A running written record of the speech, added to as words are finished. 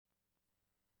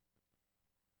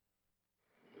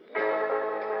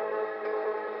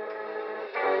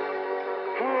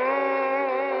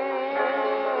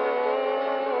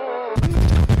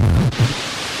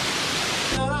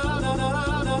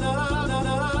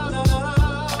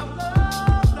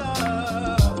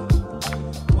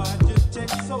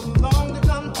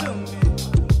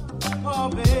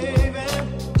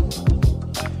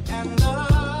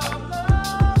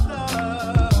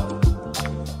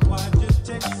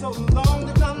so long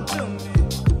to come to me.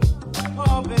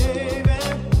 Oh, baby.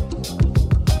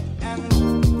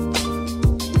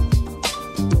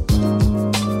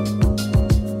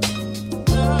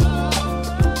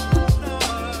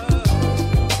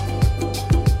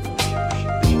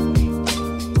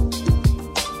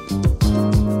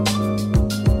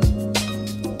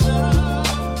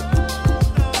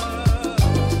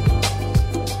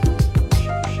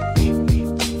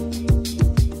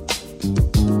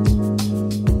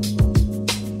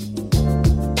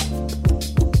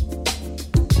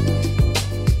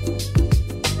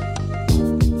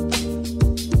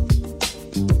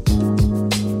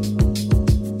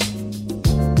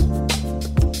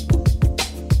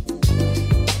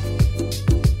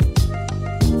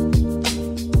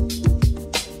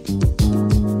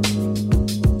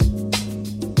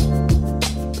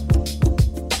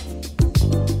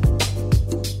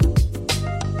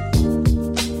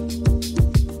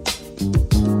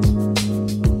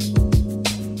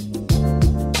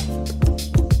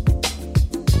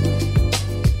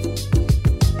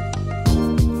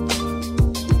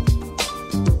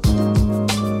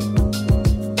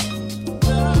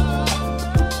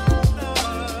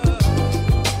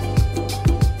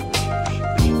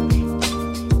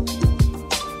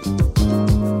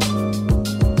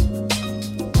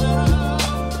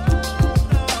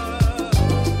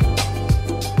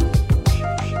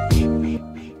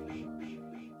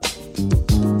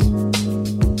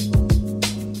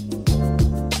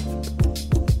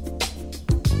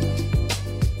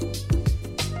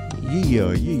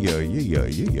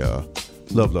 Yeah.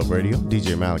 Luv Luv Radio,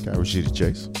 DJ Malachi, Rashida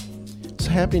Chase. What's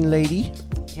happening, lady?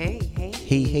 Hey.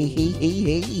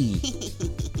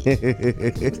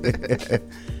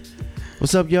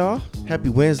 What's up, y'all? Happy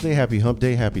Wednesday, happy hump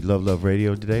day, happy Luv Luv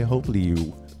Radio today. Hopefully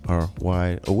you are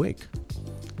wide awake.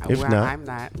 If well, not, I'm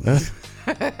not.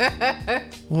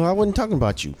 Well, I wasn't talking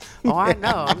about you. Oh, I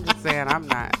know. I'm just saying I'm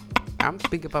not. I'm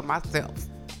speaking for myself.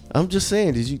 I'm just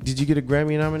saying, did you get a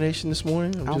Grammy nomination this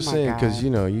morning? I'm just saying because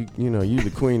you're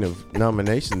the queen of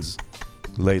nominations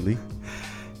lately.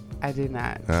 I did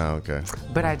not. Oh, okay.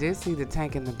 But I did see the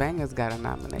Tank and the Bangers got a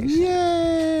nomination.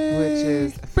 Yay! Which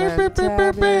is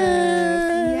fantabulous.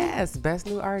 Yes, best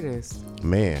new artist.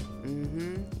 Man.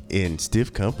 Mm-hmm. In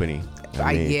stiff company.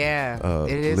 I mean,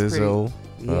 it is Lizzo.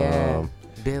 pretty. Yeah.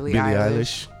 Billie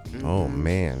Eilish. Mm-hmm. Oh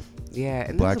man. Yeah.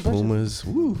 And Black Pumas.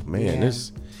 Woo, man. Yeah.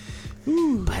 This.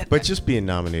 But just being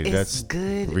nominated, that's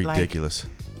good. Ridiculous.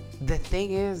 Like, the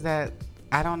thing is that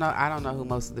I don't know who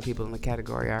most of the people in the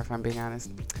category are, if I'm being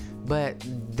honest. But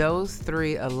those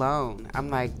three alone, I'm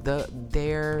like,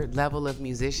 their level of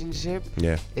musicianship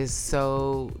is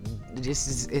so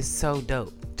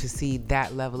dope to see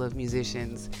that level of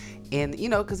musicians. And,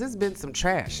 because there's been some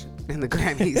trash in the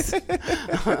Grammys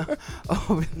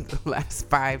over the last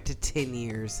 5 to 10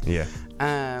 years. Yeah.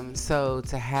 So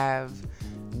to have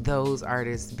those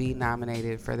artists be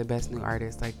nominated for the best new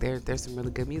artist, like there's some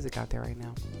really good music out there right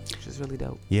now, which is really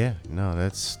dope. Yeah. No,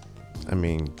 that's,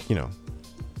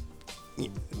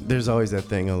 there's always that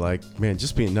thing of like, man,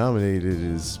 just being nominated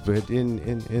is, but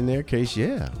in their case,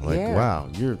 wow,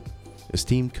 you're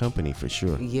esteemed company for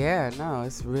sure. Yeah, no,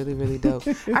 it's really, really dope.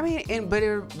 I mean, but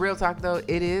real talk though,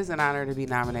 it is an honor to be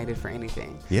nominated for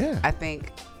anything. Yeah.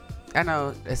 I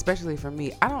know, especially for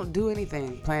me, I don't do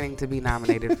anything planning to be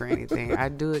nominated for anything. I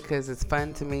do it because it's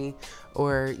fun to me,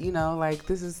 or like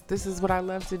this is what I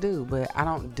love to do. But I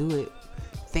don't do it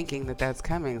thinking that that's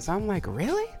coming. So I'm like,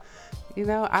 really?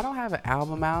 I don't have an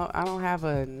album out. I don't have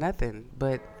a nothing.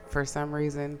 But for some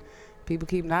reason, people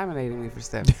keep nominating me for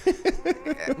stuff,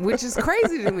 which is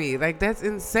crazy to me. Like, that's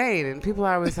insane. And people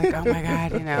are always like, oh my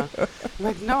God, I'm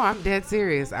like, no, I'm dead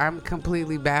serious. I'm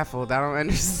completely baffled. I don't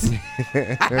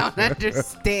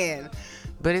understand.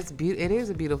 But it is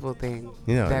a beautiful thing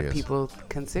that people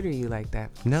consider you like that.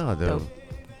 No,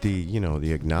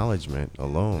 the acknowledgement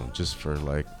alone, just for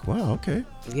like, wow, okay.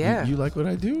 Yeah. You like what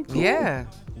I do? Cool. Yeah.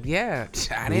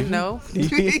 I didn't know.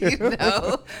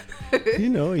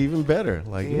 Even better.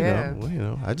 Like,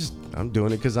 I'm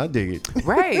doing it because I dig it.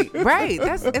 Right.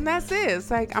 That's it. It's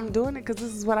like, I'm doing it because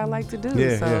this is what I like to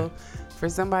do. For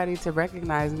somebody to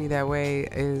recognize me that way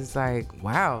is like,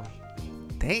 wow,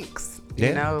 thanks.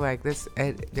 Like this,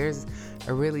 there's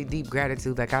a really deep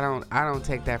gratitude. Like I don't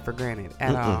take that for granted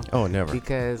at all. Oh, never.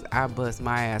 Because I bust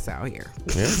my ass out here.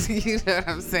 Yeah. You know what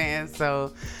I'm saying?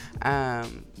 So,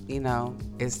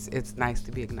 it's nice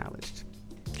to be acknowledged.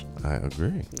 I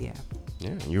agree. Yeah.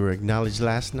 Yeah, you were acknowledged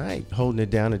last night, holding it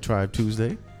down at Tribe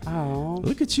Tuesday. Oh,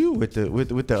 look at you with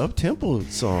the up tempo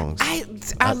songs. I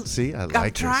like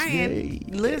I'm trying. Yay,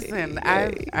 Listen,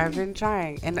 yay. I've been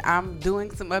trying, and I'm doing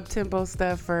some up tempo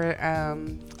stuff for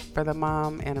for the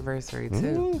mom anniversary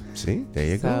too. See, there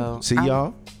you go. See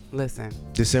y'all. Listen.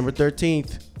 December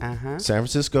 13th, San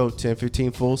Francisco,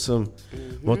 1015 Folsom.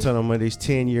 Motown on Monday's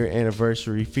 10-year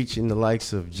anniversary featuring the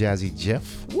likes of Jazzy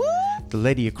Jeff. What? The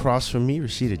lady across from me,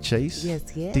 Rashida Chase. Yes.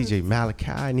 DJ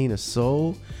Malachi, Nina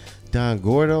Soul, Don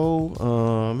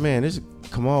Gordo. Man, there's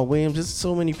Kamal Williams. There's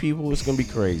so many people. It's going to be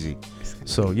crazy.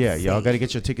 So, yeah, y'all got to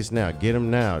get your tickets now. Get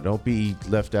them now. Don't be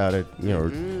left out at,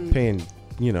 paying,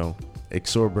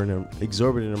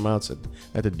 exorbitant amounts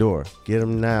at the door. Get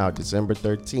them now, December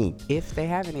 13th. If they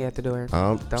have any at the door,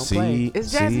 don't see, play.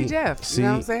 It's Jazzy Jeff. See, you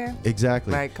know what I'm saying?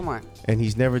 Exactly. Like, come on. And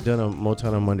he's never done a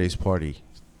Motown on Mondays party.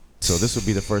 So this will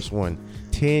be the first one.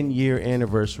 10-year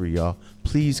anniversary, y'all.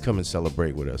 Please come and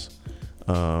celebrate with us.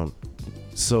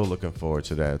 So looking forward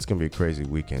to that. It's going to be a crazy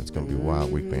weekend. It's going to be a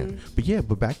wild weekend.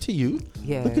 But back to you.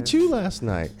 Yeah. Look at you last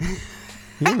night.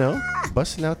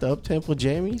 Busting out the up-tempo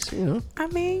jammies, I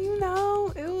mean,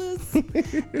 it was,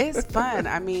 it's fun.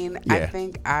 I mean, Yeah. I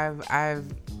think I've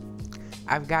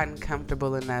gotten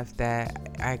comfortable enough that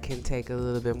I can take a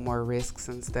little bit more risks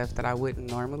and stuff that I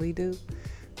wouldn't normally do.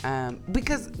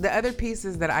 Because the other piece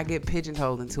is that I get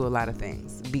pigeonholed into a lot of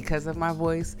things because of my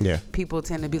voice. Yeah. People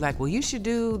tend to be like, well, you should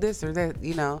do this or that,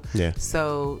 Yeah.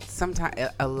 So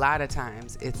a lot of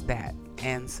times it's that.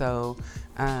 And so,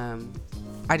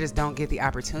 I just don't get the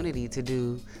opportunity to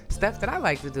do stuff that I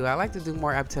like to do. I like to do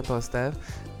more up-tempo stuff.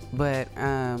 But,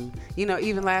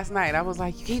 even last night I was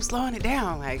like, you keep slowing it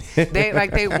down. Like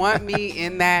they want me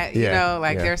in that,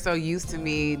 they're so used to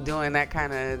me doing that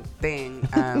kind of thing.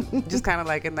 Just kind of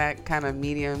like in that kind of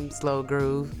medium, slow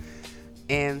groove.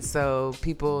 And so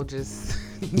people just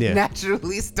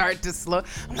naturally start to slow.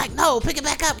 I'm like, no, pick it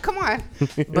back up. Come on.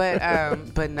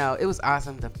 But no, it was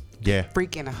awesome. The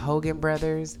freaking Hogan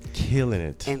brothers. Killing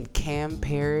it. And Cam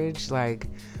Parrish, like,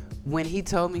 when he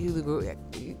told me who the group,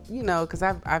 because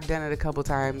I've done it a couple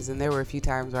times, and there were a few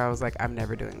times where I was like, I'm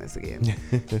never doing this again,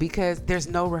 because there's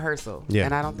no rehearsal,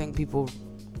 and I don't think people.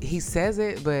 He says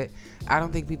it, but I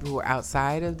don't think people who are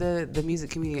outside of the music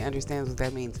community understands what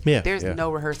that means. There's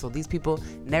no rehearsal. These people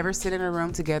never sit in a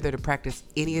room together to practice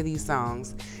any of these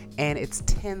songs, and it's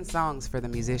 10 songs for the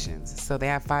musicians. So they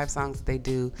have 5 songs that they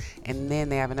do, and then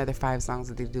they have another 5 songs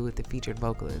that they do with the featured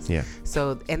vocalist.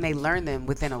 So, and they learn them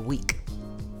within a week.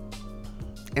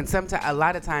 And sometimes, a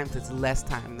lot of times, it's less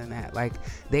time than that. Like,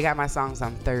 they got my songs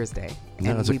on Thursday,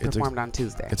 and we performed on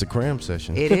Tuesday. It's a cram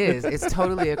session. It is. It's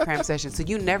totally a cram session. So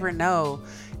you never know.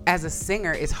 As a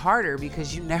singer, it's harder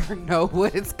because you never know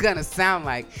what it's gonna sound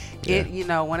like.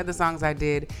 One of the songs I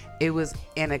did, it was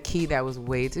in a key that was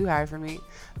way too high for me,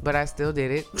 but I still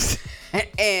did it,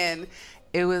 and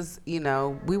it was,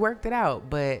 we worked it out.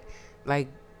 But like,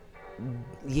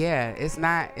 it's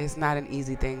not an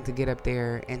easy thing to get up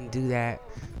there and do that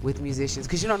with musicians,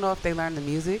 because you don't know if they learn the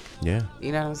music. You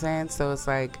know what I'm saying? So it's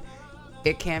like,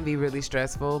 it can be really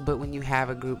stressful. But when you have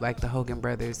a group like the Hogan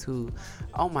brothers, who,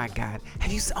 oh my God,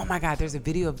 there's a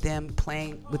video of them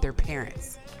playing with their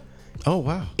parents. Oh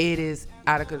wow. It is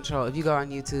out of control. If you go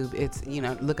on YouTube, it's,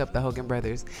 look up the Hogan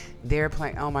brothers. They're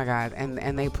playing, oh my God, and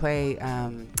they play,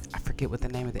 I forget what the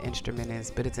name of the instrument is,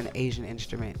 but it's an Asian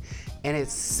instrument, and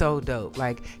it's so dope.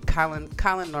 Like, Colin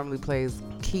normally plays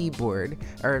keyboard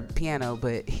or piano,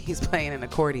 but he's playing an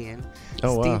accordion.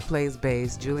 Oh, Steve wow. plays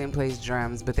bass, Julian plays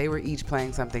drums, but they were each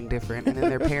playing something different, and then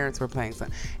their parents were playing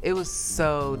something. It was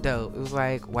so dope. It was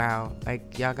like, wow,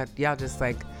 like y'all just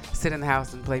like sit in the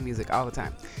house and play music all the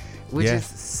time, which is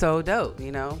so dope,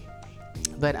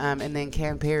 But and then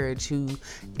Cam Parrish, who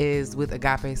is with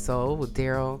Agape Soul with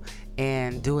Daryl,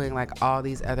 and doing like all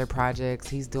these other projects.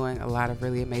 He's doing a lot of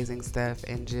really amazing stuff,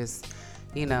 and just,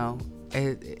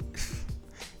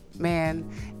 man,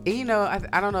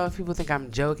 I don't know if people think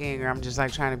I'm joking or I'm just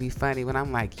like trying to be funny when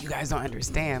I'm like, you guys don't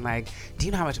understand. Like, do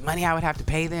you know how much money I would have to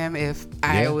pay them if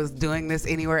I was doing this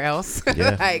anywhere else?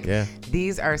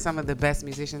 These are some of the best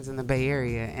musicians in the Bay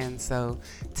Area, and so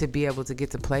to be able to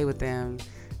get to play with them.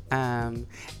 And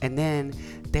then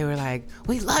they were like,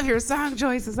 we love your song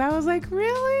choices. I was like,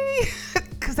 really?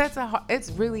 Because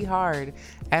it's really hard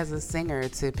as a singer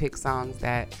to pick songs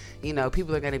that,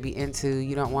 people are going to be into.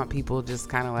 You don't want people just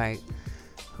kind of like,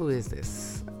 who is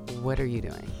this? What are you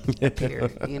doing up here?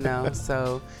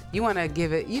 So you want to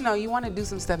give it, you want to do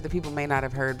some stuff that people may not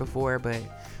have heard before, but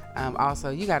also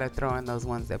you got to throw in those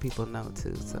ones that people know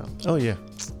too. So. Oh yeah.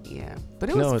 Yeah, but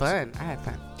it was fun. I had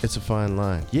fun. It's a fine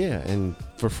line. Yeah, and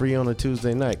for free on a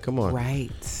Tuesday night. Come on.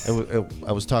 Right.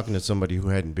 I was talking to somebody who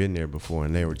hadn't been there before,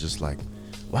 and they were just like,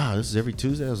 wow, this is every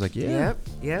Tuesday? I was like, yeah.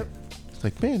 Yep. It's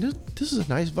like, man, this is a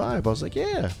nice vibe. I was like,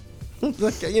 yeah.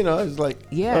 Like, you know, it's like,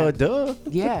 Yeah. duh.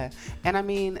 Yeah. And I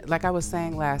mean, like I was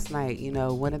saying last night, you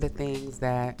know, one of the things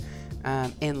that,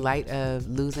 in light of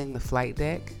losing the flight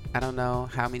deck, I don't know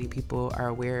how many people are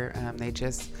aware, they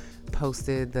just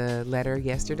posted the letter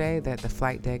yesterday that the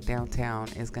flight deck downtown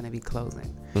is going to be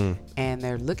closing. And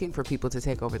they're looking for people to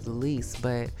take over the lease,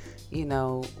 but you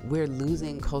know, we're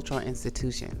losing cultural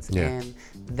institutions. Yeah. And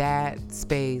that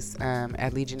space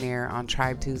at Legionnaire on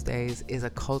Tribe Tuesdays is a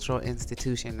cultural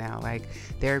institution now. Like,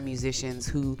 there are musicians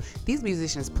who, these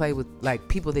musicians play with like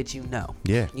people that you know.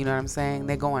 Yeah. You know what I'm saying?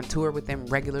 They go on tour with them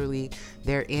regularly.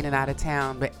 They're in and out of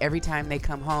town, but every time they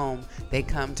come home, they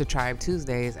come to Tribe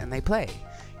Tuesdays and they play.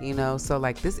 You know, so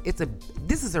like this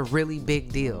is a really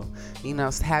big deal, you know,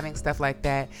 having stuff like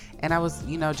that. And I was,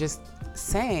 you know, just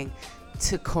saying,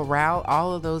 to corral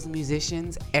all of those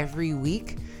musicians every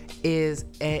week is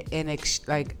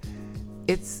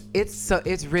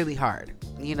it's really hard,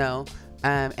 you know.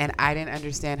 And I didn't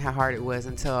understand how hard it was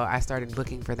until I started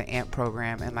looking for the AMP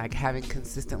program, and like having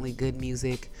consistently good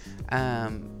music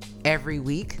every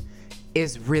week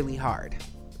is really hard,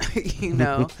 you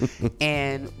know.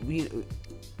 And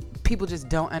people just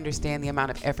don't understand the amount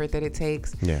of effort that it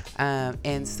takes. Yeah.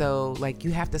 And so like,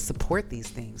 you have to support these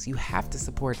things. You have to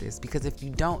support this, because if you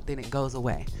don't, then it goes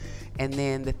away. And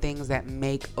then the things that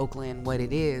make Oakland what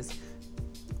it is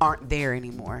aren't there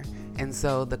anymore. And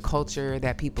so the culture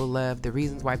that people love, the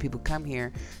reasons why people come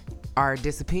here, are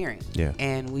disappearing. Yeah.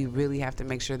 And we really have to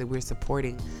make sure that we're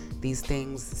supporting these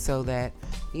things so that,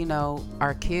 you know,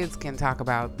 our kids can talk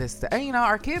about this. You know,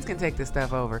 our kids can take this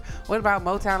stuff over. What about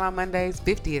Motown on Monday's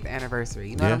 50th anniversary?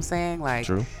 You know what I'm saying? Like,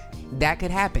 true. That could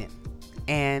happen.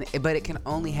 But it can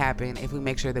only happen if we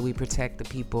make sure that we protect the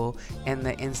people and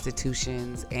the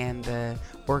institutions and the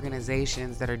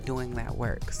organizations that are doing that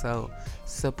work. So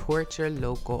support your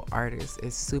local artists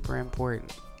is super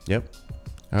important. Yep.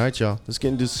 All right, y'all. Let's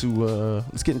get into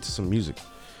some music.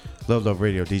 Luv Luv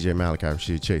Radio, DJ Malachi,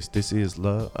 Rashid Chase. This is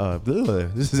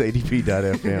this is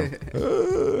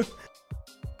ADP.FM.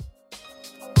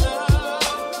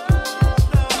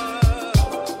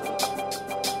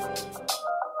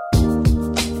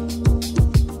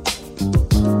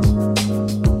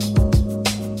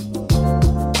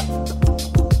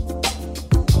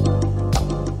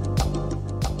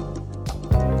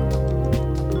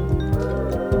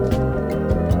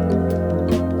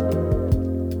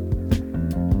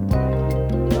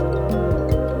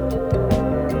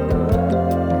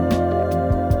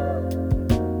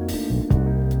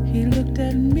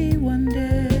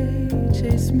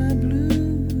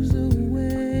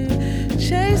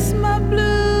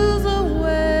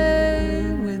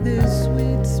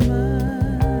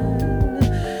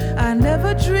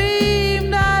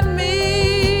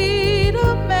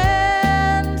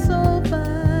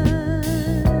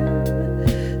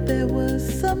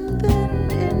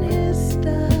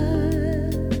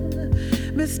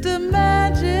 Mr.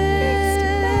 Magic.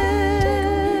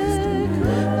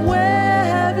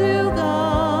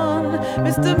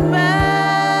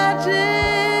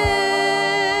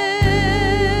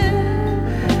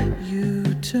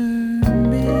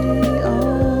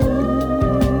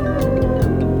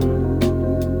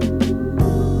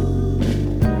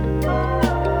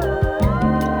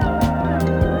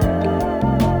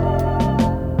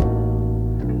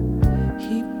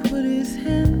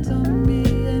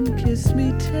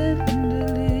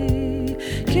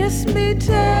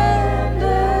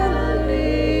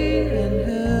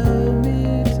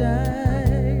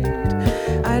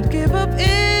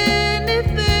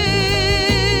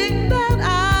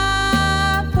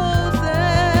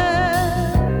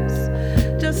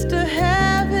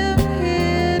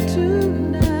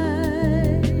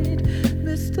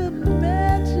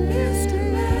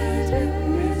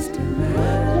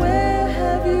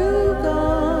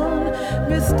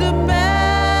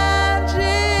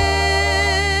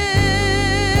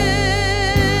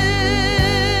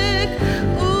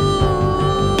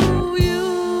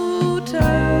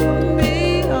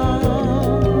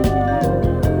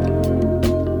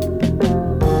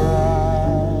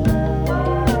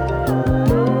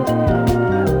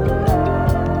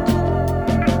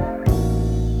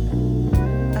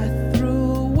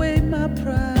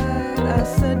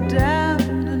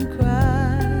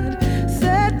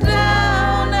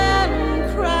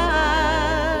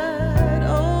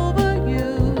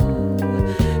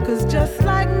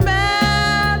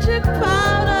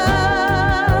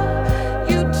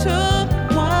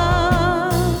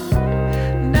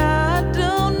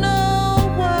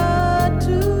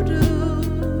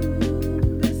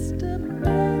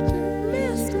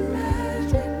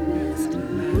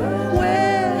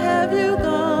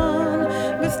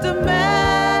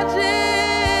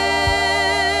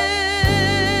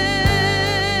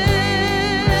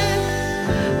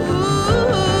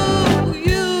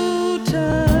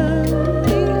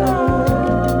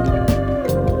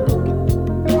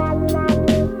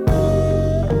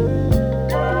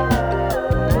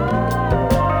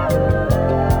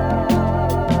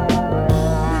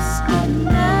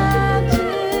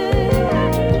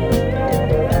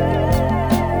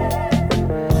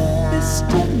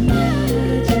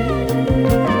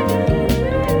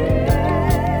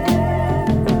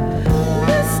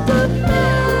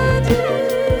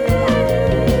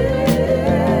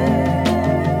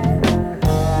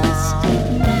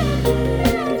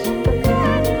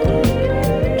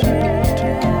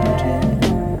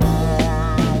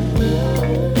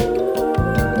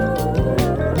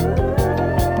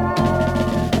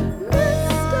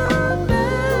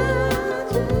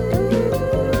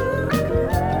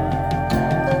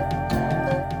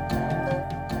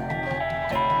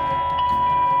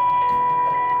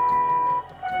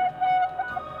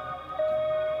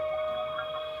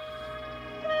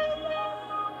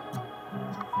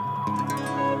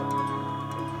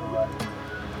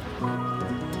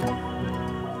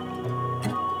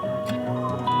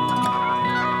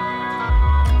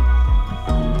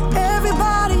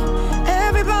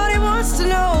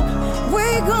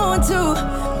 to,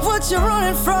 what you're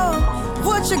running from,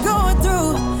 what you're going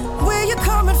through, where you're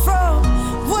coming from,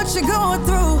 what you're going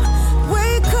through, where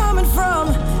you're coming from.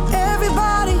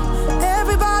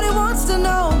 Everybody wants to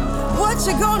know what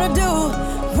you're gonna do,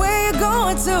 where you're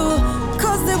going to,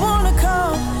 cause they wanna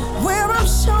come where I'm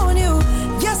showing you.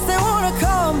 Yes, they wanna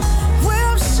come where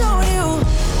I'm showing you.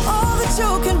 All that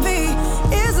you can be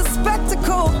is a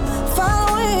spectacle,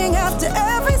 following after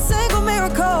every single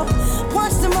miracle.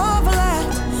 Watch them marvel at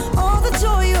all the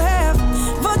joy you have,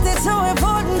 but it's so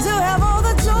important to have all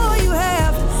the joy you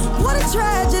have. What a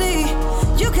tragedy.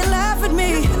 You can laugh at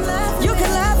me, you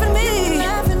can laugh at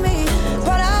me,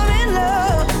 but I'm in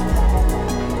love.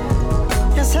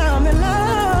 Yes, I'm in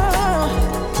love.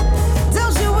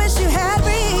 Don't you wish you had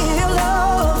real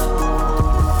love?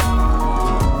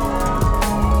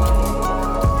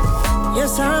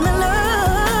 Yes, I'm in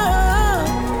love.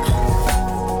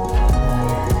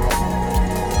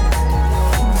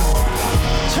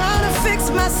 Trying to fix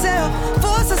myself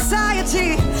for society,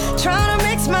 trying to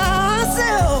mix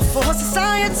myself for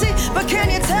society. But can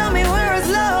you tell me where is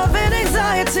love and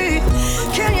anxiety?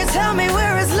 Can you tell me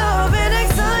where is love and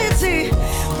anxiety?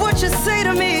 What you say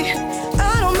to me,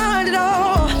 I don't mind at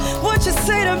all. What you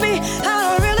say to me, I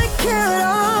don't really care at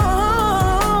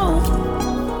all.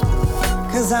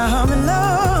 Cause I'm in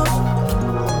love.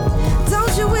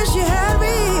 Don't you wish you had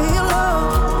real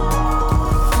love?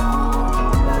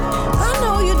 I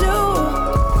know you do.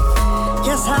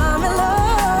 Yes, I'm in love.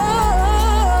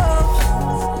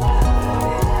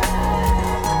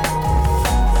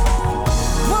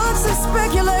 Watch them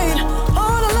speculate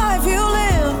on the life you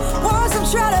live. Watch them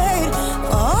try to hate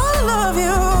all the love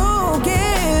you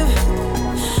give,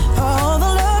 all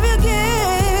the love you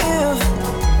give.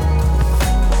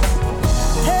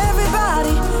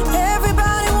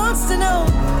 Everybody wants to know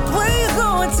where you're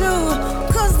going to,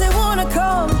 cause they wanna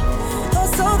come, or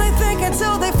so they think,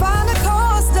 until they find the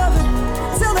cost of it,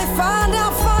 till they find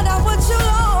out what you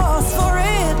lost for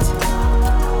it.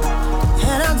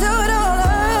 And I'll do it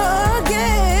all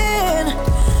again,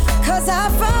 cause I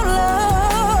found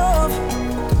love,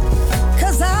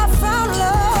 cause I found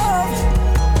love.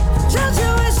 Don't you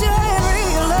wish you had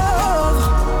real love?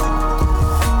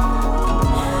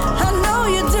 I know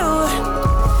you do.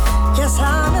 Yes,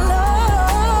 I'm in love.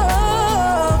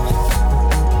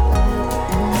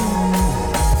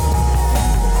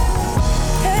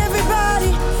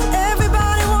 Everybody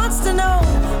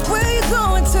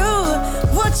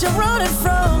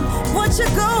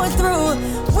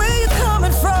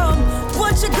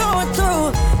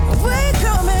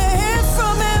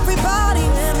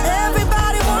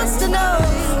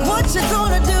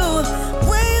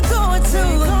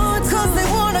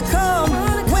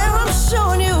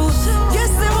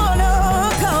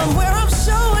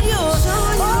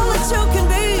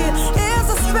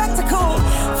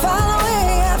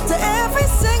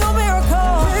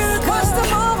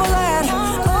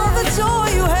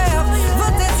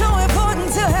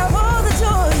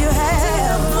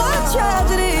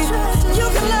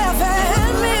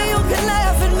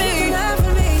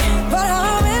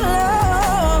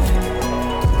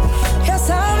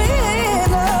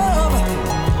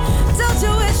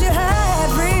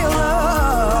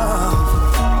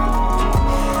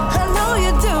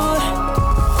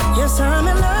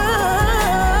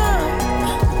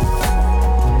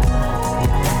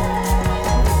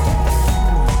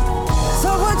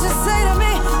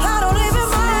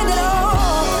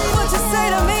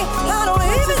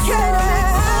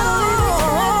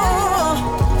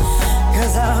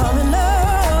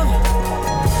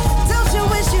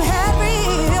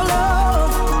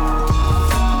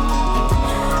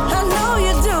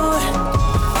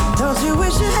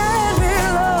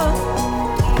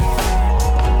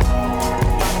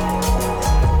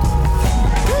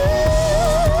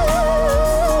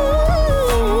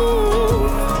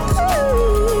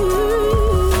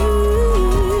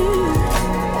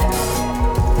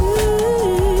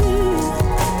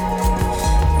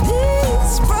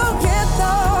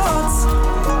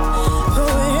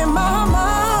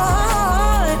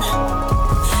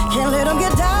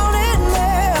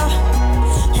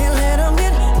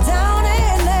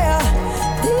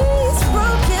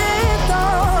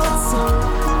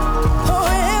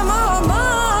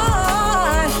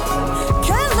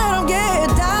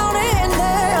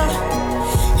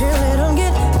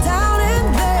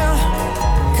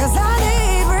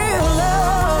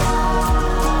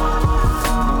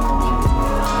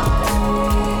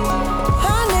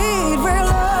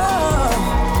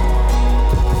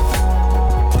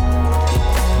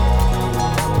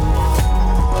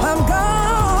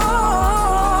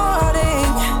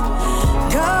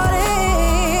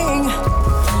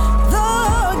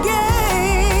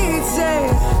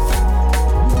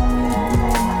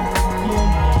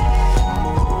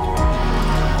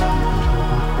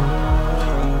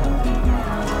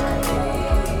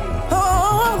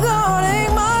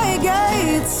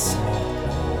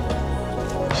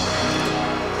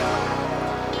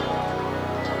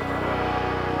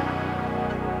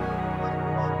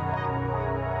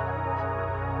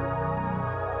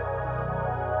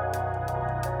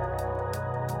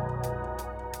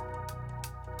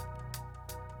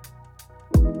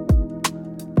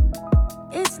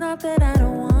that I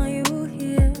don't want you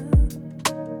here.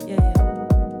 Yeah.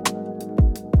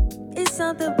 It's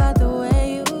something about the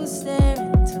way you stare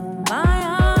into my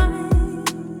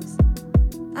eyes.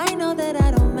 I know that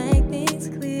I don't make things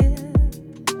clear.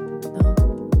 No.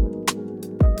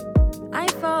 I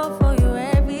fall for you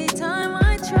every time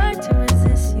I try to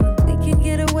resist you. We can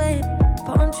get away.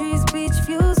 Palm trees, beach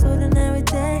views, ordinary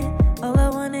day. All I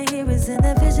wanna hear is in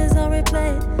the visions on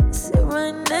replay. Sit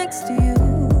right next to you.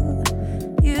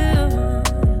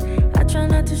 I try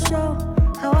not to show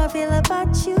how I feel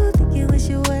about you. Think you wish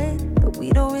you away, but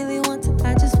we don't really want to.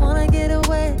 I just wanna get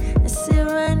away and sit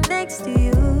right next to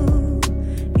you.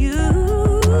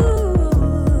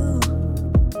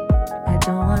 I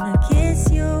don't wanna kiss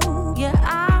you. Yeah,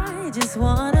 I just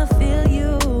wanna feel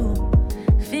you.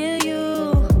 Feel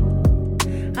you.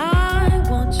 I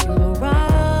want you around.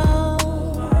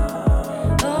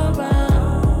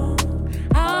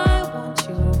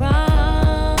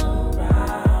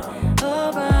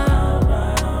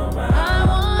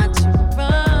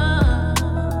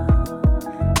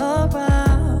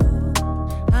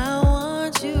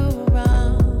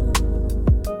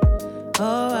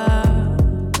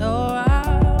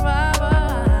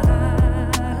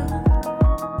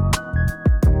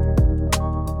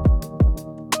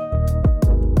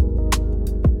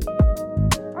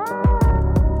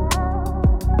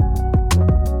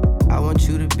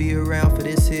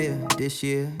 This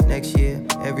year, next year,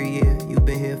 every year, you've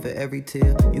been here for every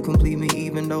tear. You complete me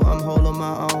even though I'm whole on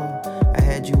my own. I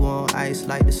had you on ice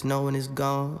like the snow and it's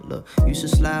gone. Look, you should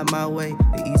slide my way,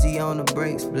 be easy on the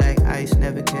brakes. Black ice,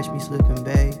 never catch me slipping,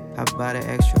 babe. I bought an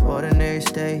extraordinary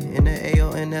stay in the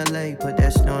AO in LA. Put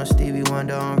that snow on Stevie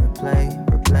Wonder on replay.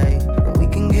 And we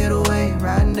can get away,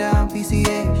 riding down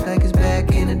PCH like it's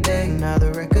back in the day. Now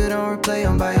the record on replay,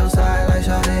 I'm by your side like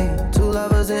Sade. Two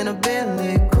lovers in a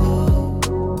Bentley, cool.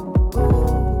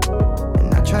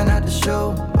 Try not to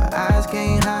show, but eyes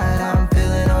can't hide. I'm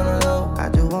feeling on the low. I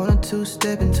just wanna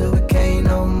two-step until we can't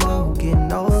no more.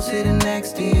 Getting old sitting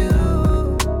next to you.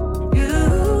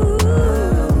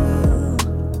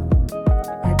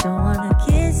 I don't wanna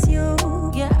kiss you.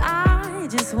 Yeah, I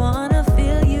just wanna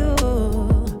feel you.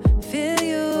 Feel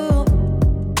you.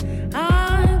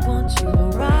 I want you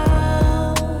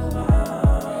around.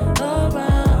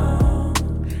 Around.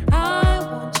 I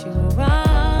want you around.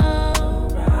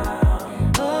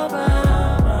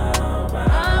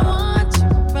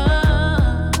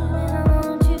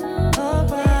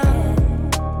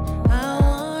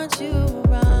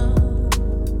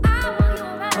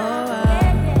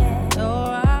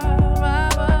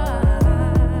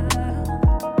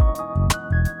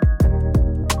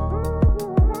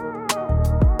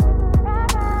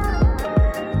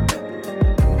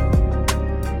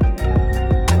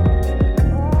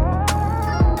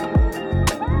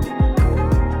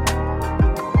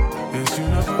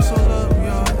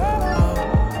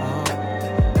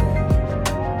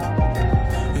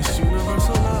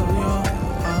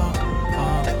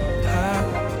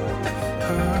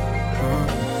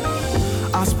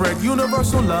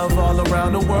 Universal love all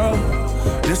around the world.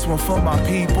 This one for my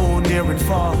people near and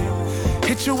far.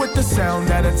 Hit you with the sound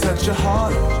that'll touch your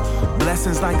heart.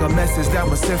 Blessings like a message that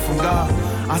was sent from God.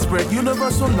 I spread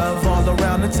universal love all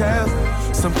around the town.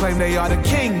 Some claim they are the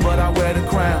king, but I wear the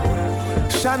crown.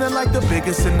 Shining like the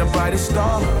biggest and the brightest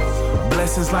star.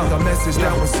 Blessings like a message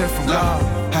that was sent from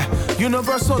God.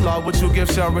 Universal law, what you give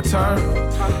shall return.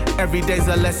 Every day's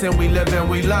a lesson, we live and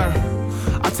we learn.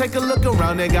 I take a look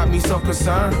around, they got me so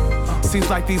concerned. Seems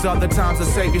like these are the times the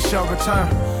Savior shall return.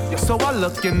 So I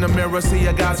look in the mirror, see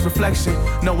a God's reflection.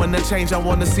 Knowing the change I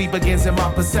wanna see begins in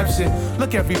my perception.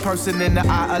 Look every person in the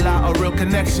eye, allow a real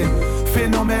connection. Fear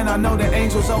no man, I know the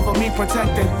angels over me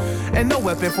protecting. And no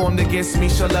weapon formed against me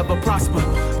shall ever prosper.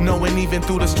 Knowing even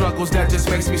through the struggles that just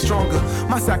makes me stronger.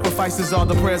 My sacrifices are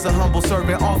the prayers a humble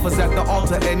servant offers at the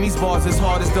altar. And these bars as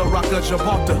hard as the rock of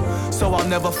Gibraltar. So I'll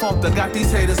never falter. Got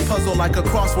these haters puzzled like a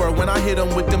crossword. When I hit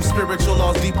them with them spiritual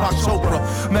laws, Deepak Chopra.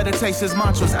 Meditations,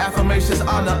 mantras, affirmations,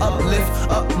 honor, uplift,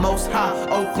 up most high,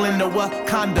 Oakland to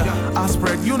Wakanda. I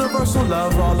spread universal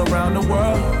love all around the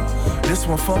world. This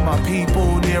one for my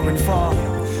people near and far.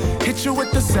 Hit you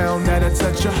with the sound that'll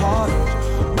touch your heart.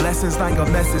 Blessings like a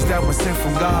message that was sent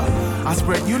from God. I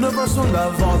spread universal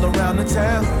love all around the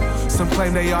town. Some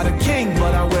claim they are the king,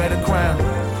 but I wear the crown.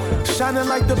 Shining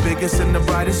like the biggest and the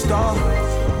brightest star.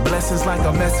 Blessings like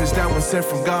a message that was sent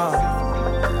from God.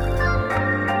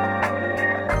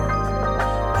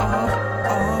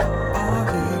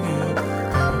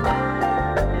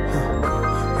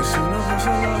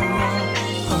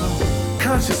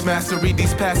 Conscious master, read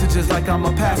these passages like I'm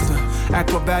a pastor.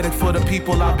 Acrobatic for the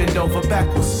people, I bend over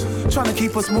backwards. Trying to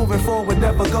keep us moving forward,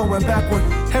 never going backward.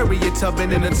 Harriet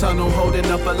Tubman in the tunnel, holding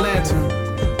up a lantern.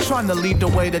 Trying to lead the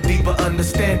way to deeper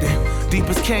understanding.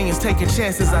 Deepest canyons, taking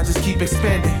chances, I just keep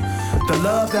expanding. The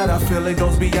love that I feel, it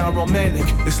goes beyond romantic.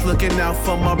 It's looking out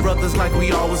for my brothers like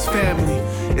we all was family.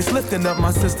 It's lifting up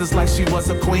my sisters like she was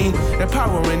a queen.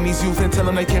 Empowering these youth and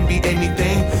telling they can be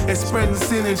anything. It's spreading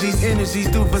synergies, energies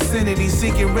through vicinities.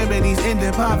 Seeking remedies,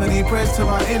 ending poverty. Prayers to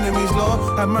my enemies,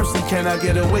 Lord, have mercy, can I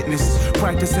get a witness?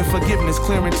 Practicing forgiveness,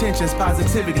 clear intentions,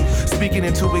 positivity. Speaking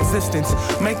into existence.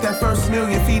 Make that first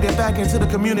million, feed it back into the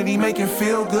community. Making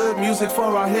feel good music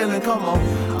for our healing, come on.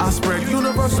 I spread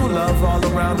universal love all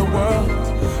around the world.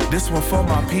 This one for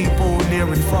my people near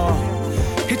and far.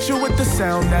 Hit you with the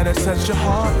sound that'll touch your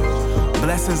heart.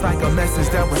 Blessings like a message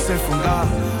that was sent from God.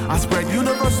 I spread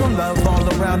universal love all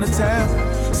around the town.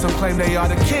 Some claim they are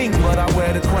the king, but I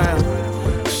wear the crown.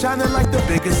 Shining like the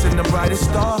biggest and the brightest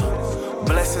star.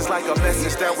 Blessings like a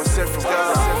message that was sent from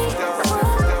God.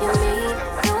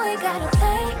 You ain't gotta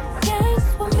play games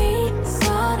with me. It's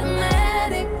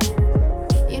automatic.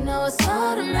 You know it's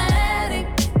automatic.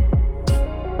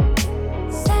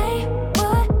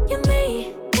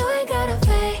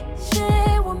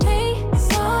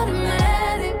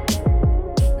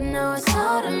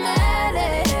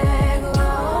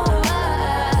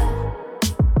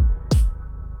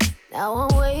 Now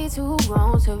I'm way too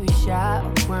grown to be shy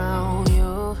around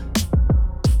you.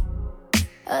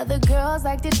 Other girls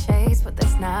like to chase, but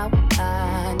that's not what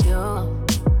I do.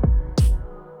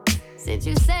 Since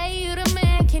you say you the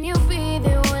man, can you be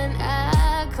there when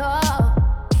I call?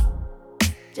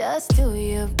 Just do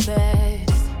your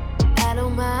best. I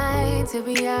don't mind, to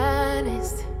be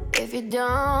honest. If you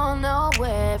don't know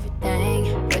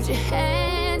everything, put your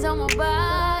hands on my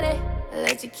body.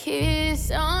 Let your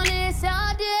kiss on this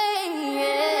all day,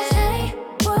 yeah. Say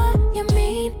what you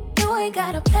mean. You ain't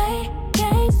gotta play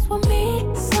games with me.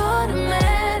 It's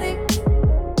automatic.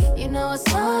 You know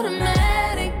it's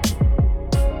automatic.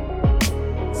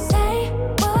 Say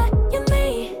what you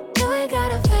mean. You ain't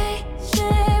gotta fake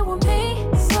shit with me.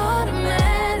 It's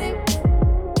automatic.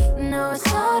 No, it's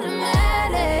automatic.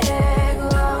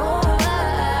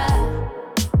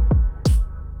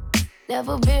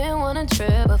 Never been on a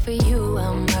trip, but for you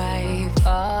I'm right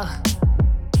for.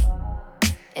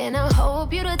 And I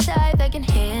hope you're the type that can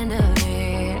handle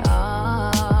it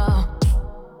all.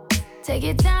 Take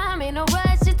your time, ain't no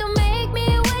rush, just don't make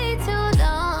me wait too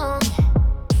long.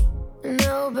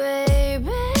 No,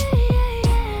 baby,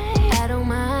 I don't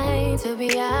mind, to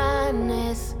be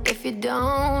honest. If you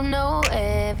don't know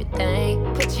everything,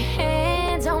 put your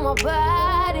hands on my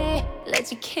body.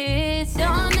 Let your kiss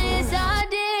on this all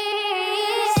day.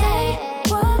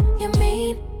 What you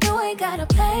mean? You ain't gotta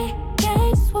play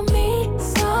games with me.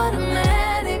 It's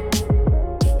automatic.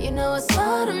 You know it's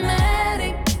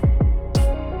automatic.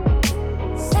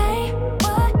 Say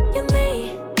what you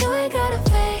mean. You ain't gotta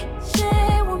fake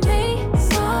shit with me.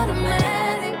 It's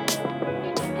automatic.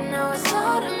 No, it's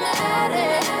automatic.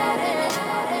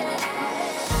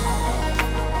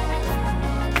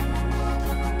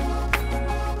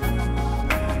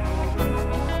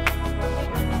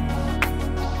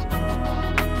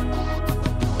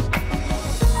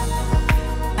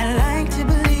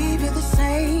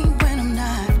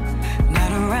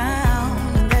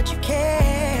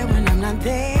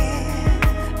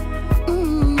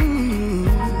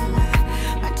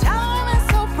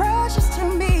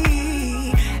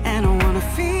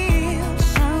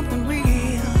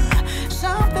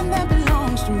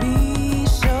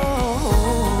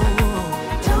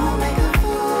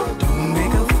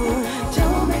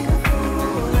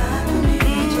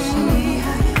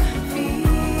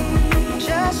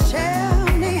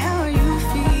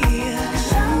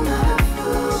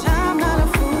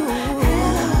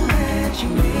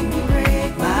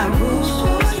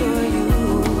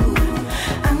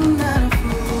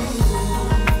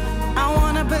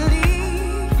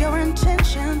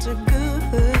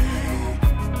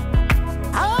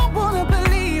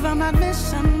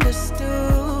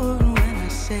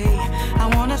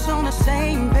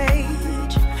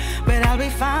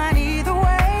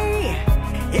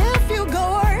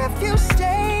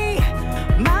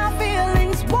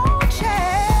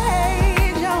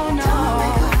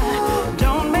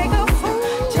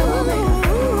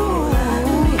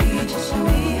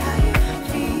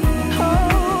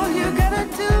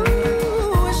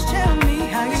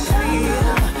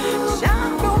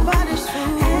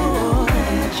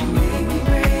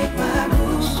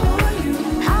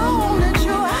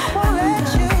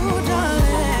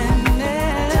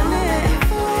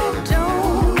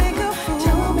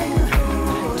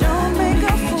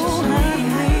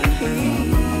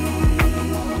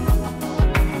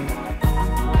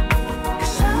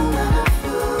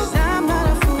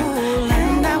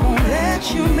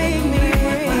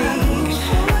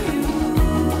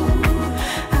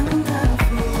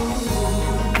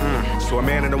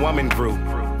 woman grew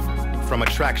from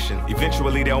attraction.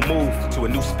 Eventually they'll move to a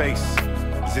new space.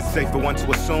 Is it safe for one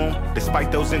to assume, despite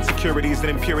those insecurities and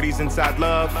impurities inside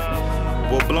love,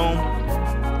 will bloom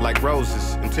like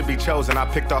roses? And to be chosen, I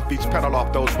picked off each petal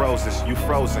off those roses. You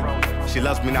frozen. She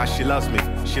loves me now, she loves me.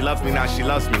 She loves me now, she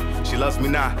loves me. She loves me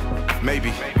now,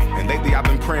 maybe. And lately I've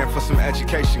been praying for some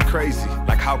education, crazy.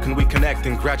 Like how can we connect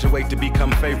and graduate to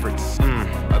become favorites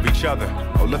of each other?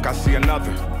 Oh look, I see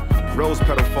another rose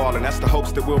petal falling. That's the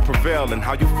hopes that will prevail. And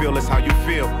how you feel is how you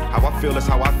feel. How I feel is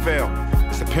how I feel.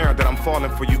 It's apparent that I'm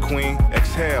falling for you, queen.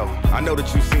 Exhale. I know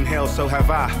that you've seen hell, so have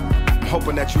I. I'm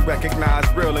hoping that you recognize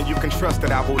real and you can trust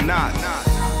that I will not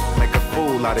make a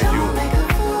fool out of you.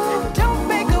 Don't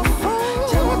make a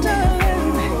fool, darling.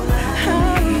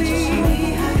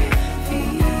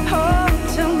 Oh,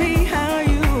 tell me how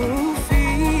you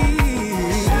feel.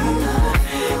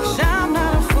 'Cause I'm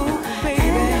not a fool, baby.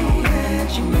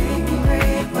 You make me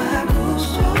break my rules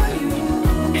for you.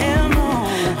 Hell no,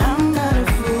 I'm not a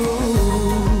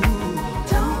fool.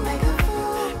 Don't make a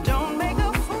fool. Don't make a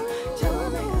fool. Don't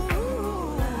make a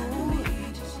fool out of me.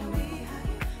 Just tell me how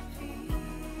you feel.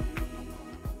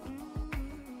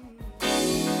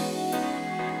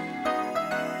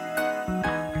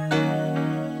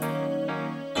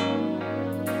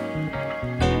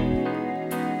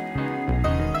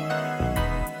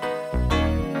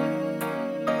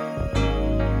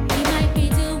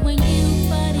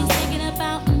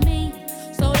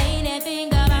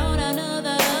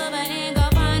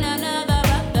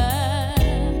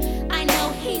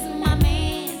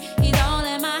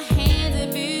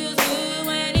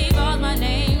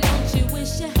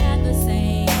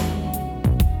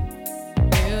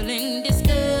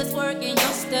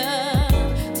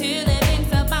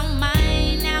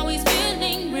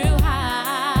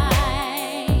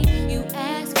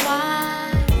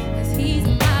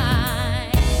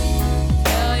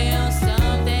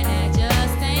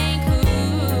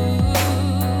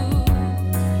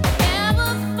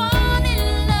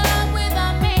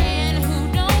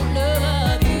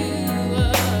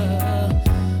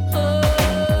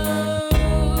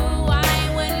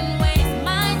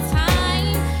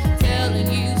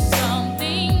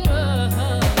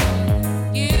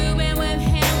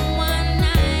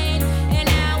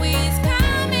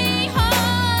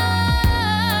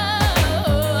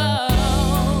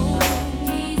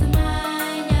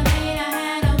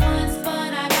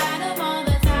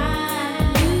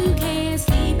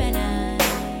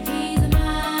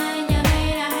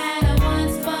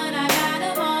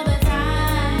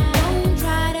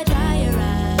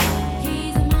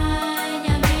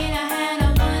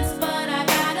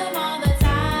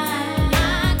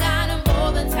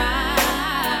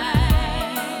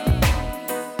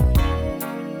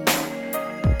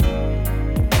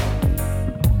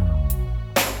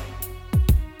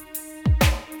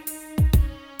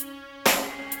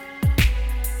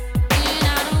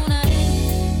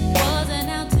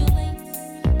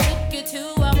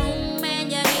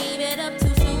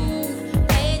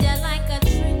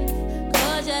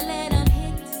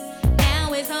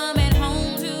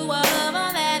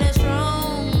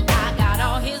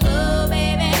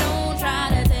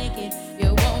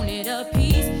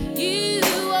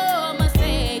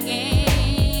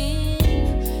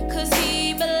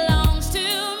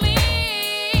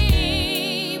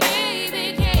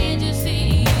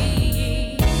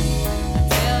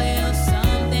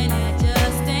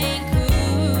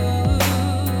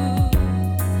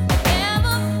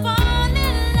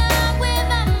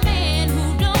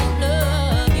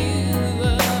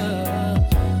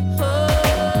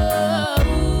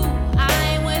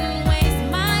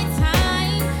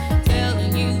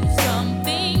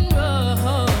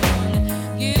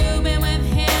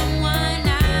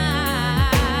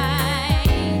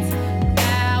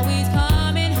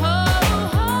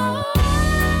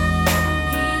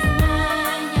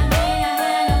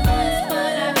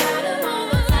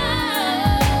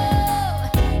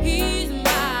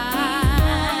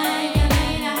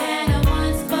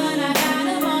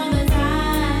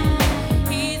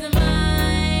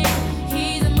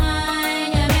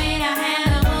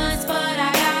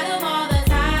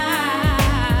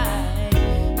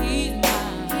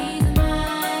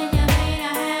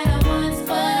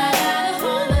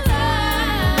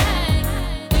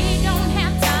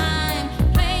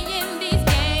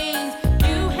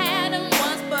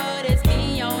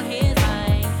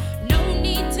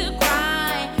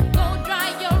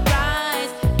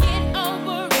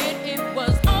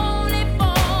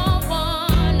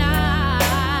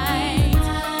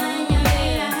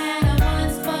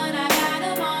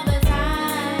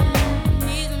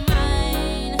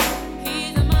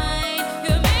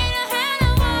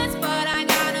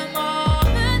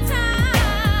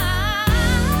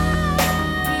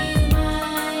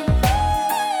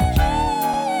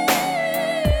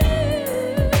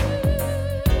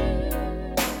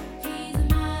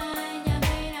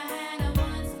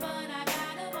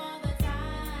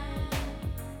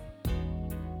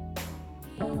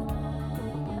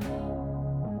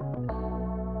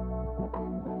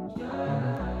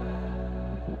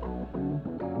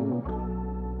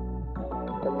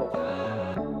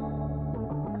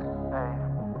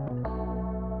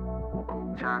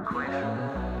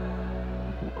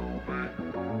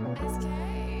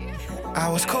 I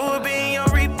was cool with being your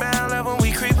rebound, love when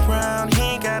we creep around. He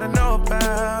ain't gotta know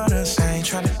about us. I ain't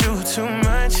tryna do too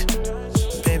much.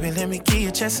 Baby, let me give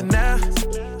you just enough.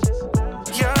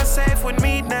 You're safe with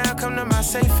me now. Come to my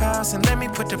safe house and let me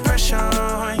put the pressure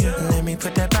on you. Let me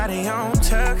put that body on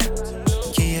tuck.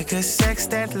 Give you good sex,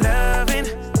 that loving.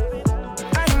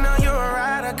 I know you're a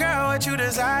rider, girl, what you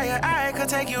desire. I could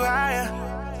take you higher.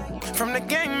 From the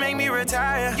game, make me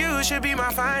retire. You should be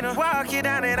my final. Walk you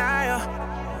down that aisle.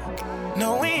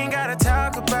 No, we ain't gotta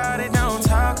talk about it, don't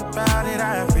talk about it.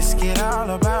 I risk it all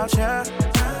about you.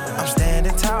 I'm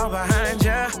standing tall behind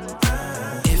you.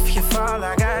 If you fall,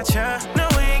 I got you. No,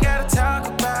 we ain't gotta talk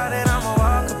about it, I'ma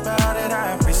walk about it.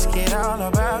 I risk it all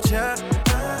about you.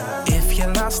 If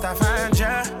you're lost, I find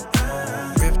you.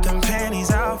 Rip them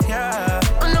panties off you.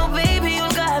 Oh no, baby, you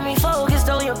got me focused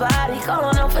on your body.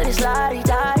 Calling up for this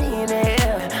lottie-dottie in the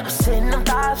air. I'm sitting up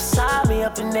top beside me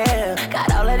up in there. Got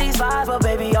all of these vibes, but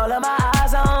baby, all of my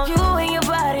eyes on you and your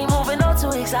body moving on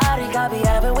too exotic. I be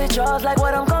having withdrawals like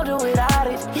what I'm gonna do without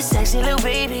it. You sexy little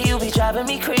baby, you be driving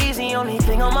me crazy. Only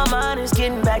thing on my mind is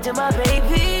getting back to my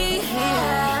baby.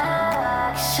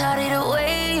 Yeah. Shawty, the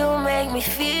way you make me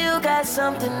feel, got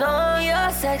something on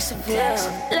your sex appeal.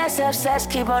 Let's have sex,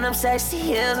 keep on them sexy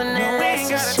heels, and then let's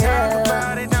just chill. Talk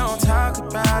about it, don't talk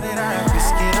about it. I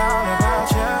risk it all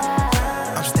about you.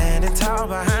 I'm standing tall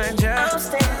behind you. I'm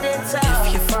standing tall.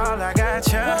 If you fall, I got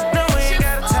you. No, we ain't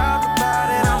gotta talk about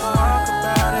it, I'ma walk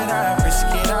about it. I risk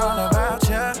it all about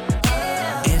you.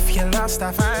 If you're lost,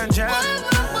 I find you.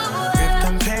 Rip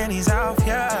them panties off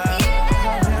you.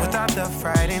 Without the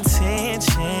right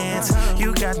intentions,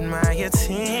 you got my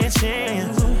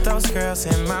attention. Those girls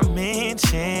in my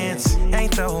mentions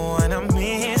ain't the one I'm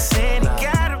missing. It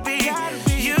gotta be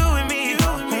you and me.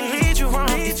 Won't lead you wrong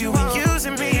if you ain't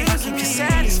using me. Keep you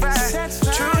satisfied,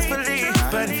 truthfully.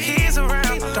 But if he's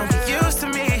around, don't get used to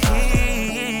me.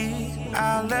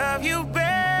 I love you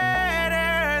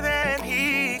better than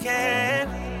he can.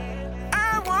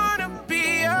 I wanna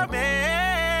be your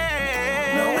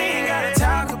man. No, we ain't gotta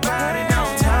talk about it,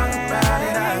 don't talk about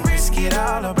it. I risk it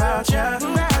all about you.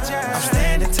 I'm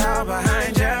standing tall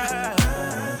behind you.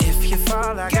 If you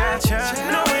fall, I got you.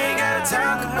 No, we ain't gotta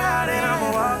talk about it,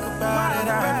 I'ma walk about it.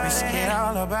 I risk it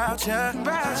all about you.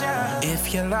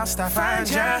 If you're lost, I find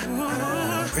you.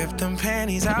 Rip them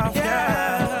panties off you.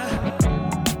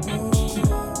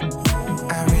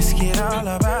 I risk it all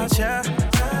about you.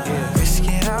 Risk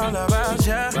it all about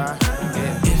you.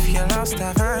 If you're lost,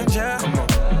 I find you.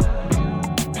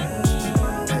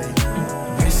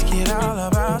 Risk it all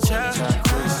about you.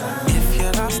 If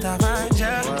you're lost, I find you.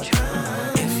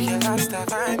 If you're lost, I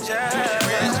find you.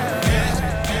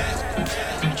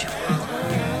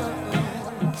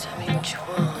 Tell me what you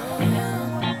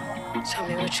want. Tell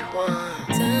me what you want.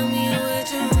 Tell me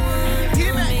what you want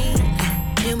from me.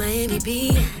 You're my MVP.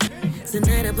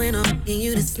 Tonight I plan on getting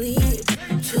you to sleep.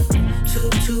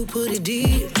 To put it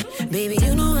deep. Baby,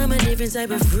 you know I'm a different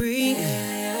type of freak.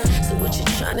 So what you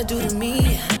tryna do to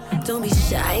me? Don't be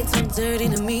shy, too dirty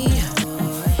to me.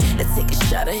 Let's take a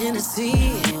shot of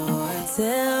Hennessy.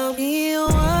 Tell me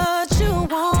what you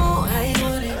want. How you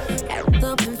want it?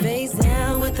 Up and face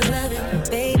down with the loving.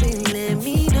 Baby, let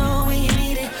me know when you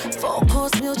need it.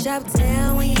 4-course meal, chop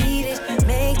down when you eat it.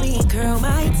 Make me curl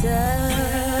my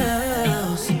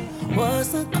toes. What's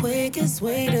the quickest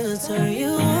way to turn you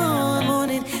on?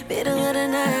 Morning, middle of the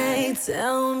night.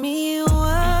 Tell me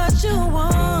what you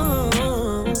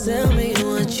want. Tell me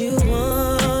what you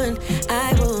want.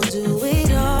 I will do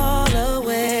it all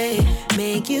away.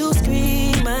 Make you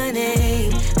scream my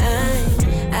name.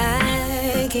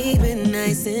 I keep it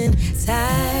nice and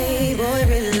tight. Boy,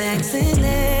 relax and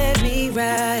let me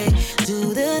ride.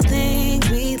 Do the things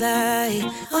we like.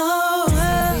 Oh,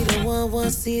 we don't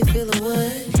want see you feel the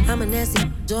wood. I'm a nasty,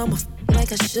 so I'm a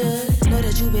like I should. Know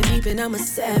that you been peeping, I'm a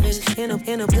savage. In a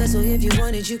blood, so if you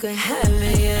want it, you can have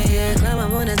it. Yeah, yeah. Climb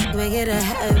up on that, make it a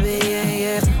habit. Yeah,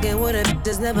 yeah. Fucking with a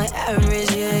that's never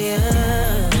average. Yeah, yeah.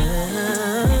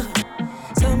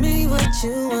 Tell me what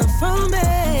you want from me.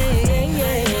 Yeah,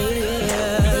 yeah,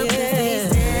 yeah.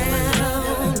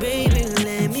 Down, baby,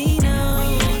 let me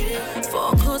know.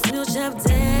 4-course meal, chop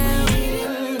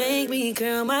down. Make me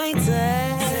curl my toes.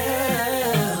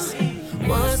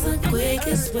 What's the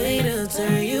quickest way to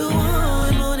turn you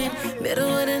on? Morning, middle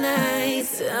of the night.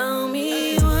 Tell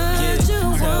me what you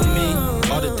want. Tell me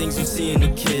all the things you see seeing the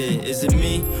kid. Is it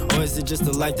me, or is it just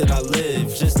the life that I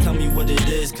live? Just tell me what it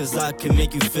is, cause I can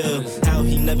make you feel how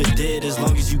he never did, as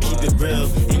long as you keep it real.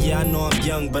 And yeah, I know I'm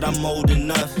young, but I'm old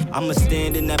enough. I'ma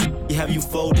stand in that have you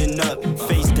folding up,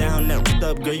 face down, that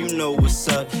up, girl, you know what's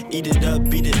up. Eat it up,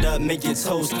 beat it up, make your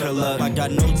toes curl up. I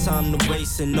got no time to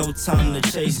waste and no time to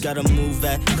chase. Gotta move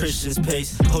at Christian's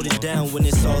pace. Hold it down when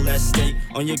it's all at stake.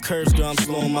 On your curves, girl, I'm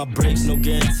slowing my brakes. No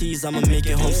guarantees, I'ma make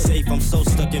it home safe. I'm so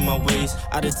stuck in my ways.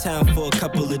 Out of town for a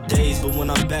couple of days, but when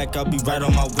I'm back, I'll be right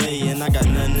on my way. And I got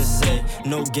nothing to say.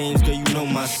 No games, girl, you know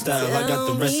my style. I got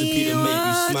the recipe to make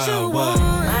you smile. What?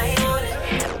 I want it.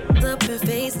 Up and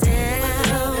face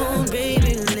down,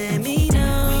 baby, let me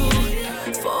know.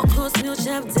 4-course meal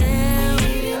chop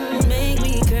down, make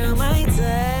me curl my toes.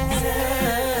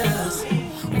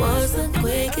 What's the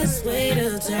quickest way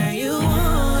to turn you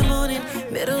on? Morning,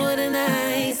 middle of the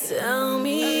night, tell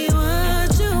me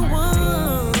what you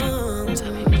want.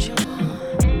 Tell me what you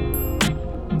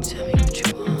want. Tell me what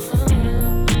you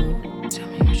want. Tell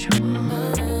me what you want.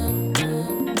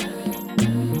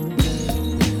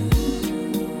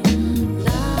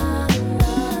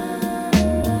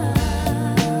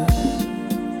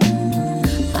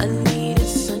 I needed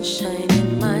sunshine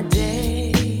in my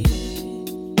day,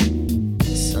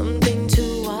 something to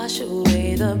wash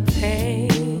away the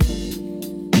pain.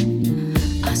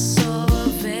 I saw a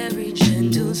very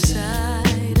gentle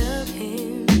side of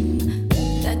him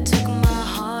that took my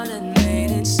heart and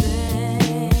made it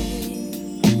sing.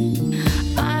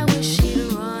 I wish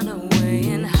he'd run away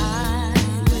and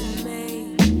hide with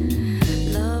me.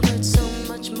 Love hurt so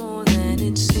much more than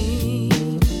it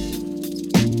seemed.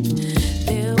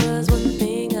 There was one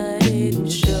thing I didn't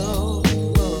show.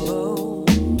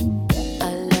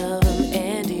 I love him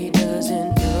and he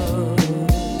doesn't know.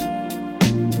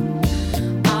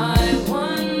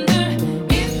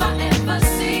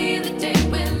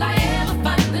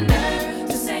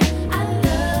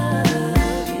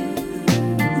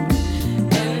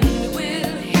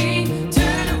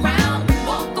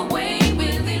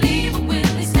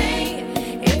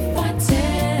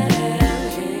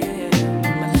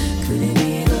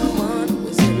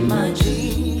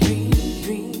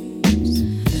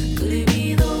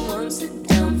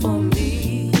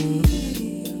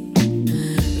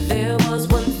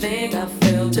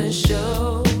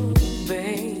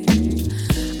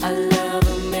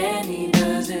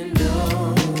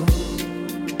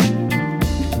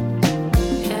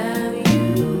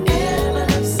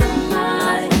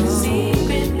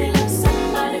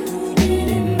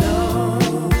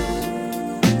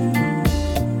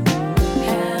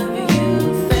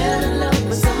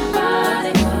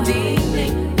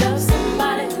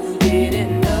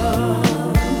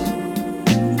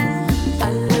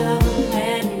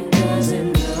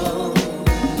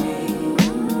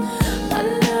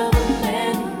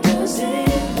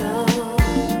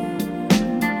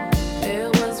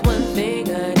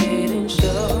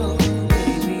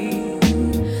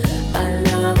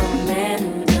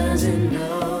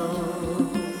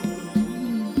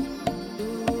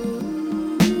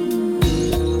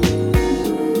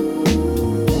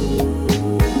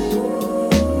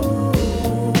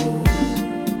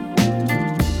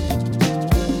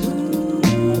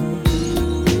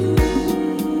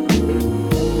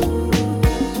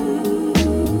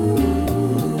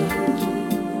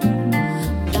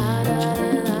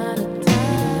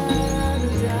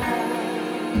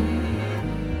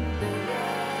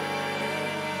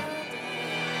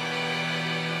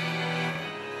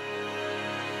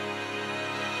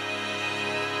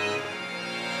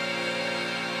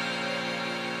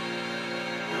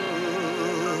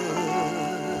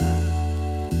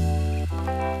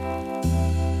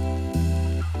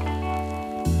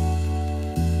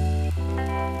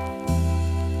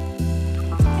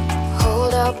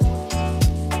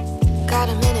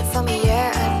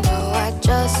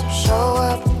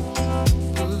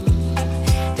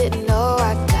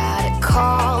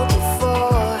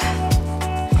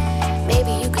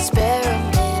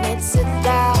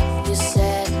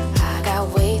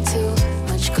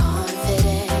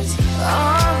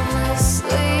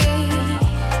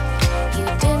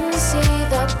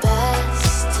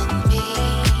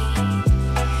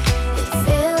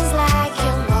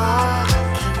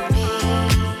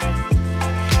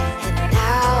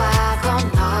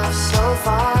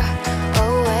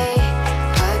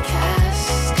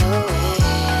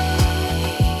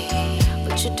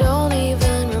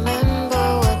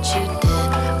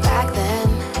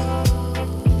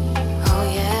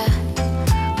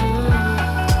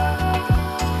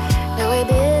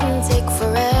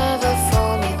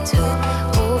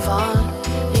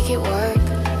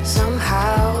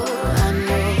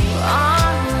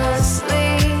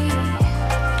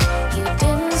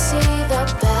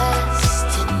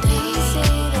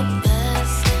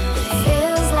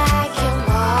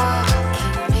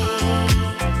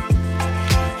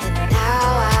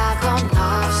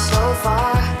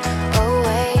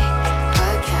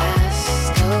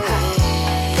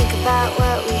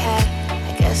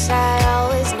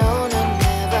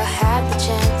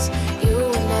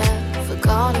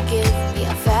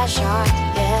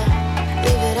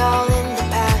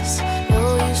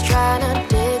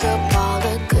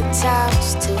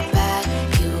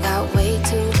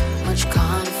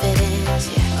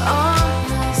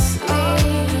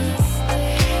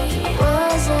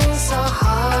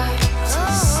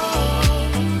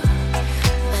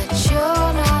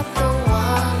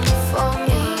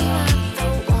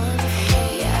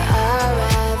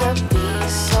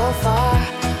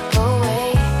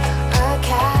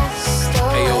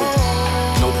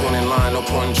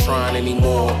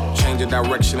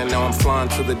 direction and now I'm flying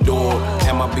to the door.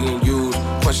 Am I being used?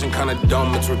 Question kinda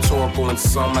dumb, it's rhetorical and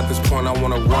some. At this point I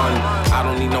wanna run, I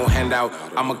don't need no handout.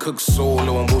 I'ma cook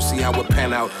solo and we'll see how it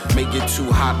pan out. May get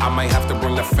too hot, I might have to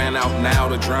bring the fan out now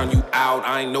to drown you out.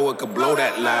 I ain't know it could blow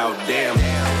that loud, damn.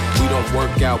 We don't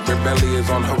work out, rebellion is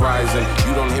on horizon.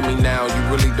 You don't hear me now, you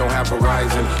really don't have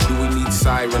horizon. Do we need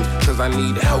sirens? Cause I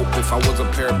need help. If I was a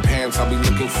pair of pants, I'll be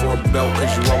looking for a belt.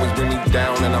 Cause you always bring me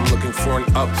down and I'm looking for an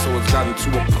up. So it's gotten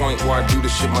to a point where I do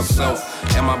this shit myself.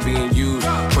 Am I being used?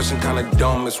 Question kinda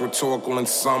dumb, it's rhetorical and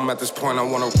some. At this point I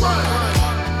wanna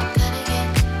run.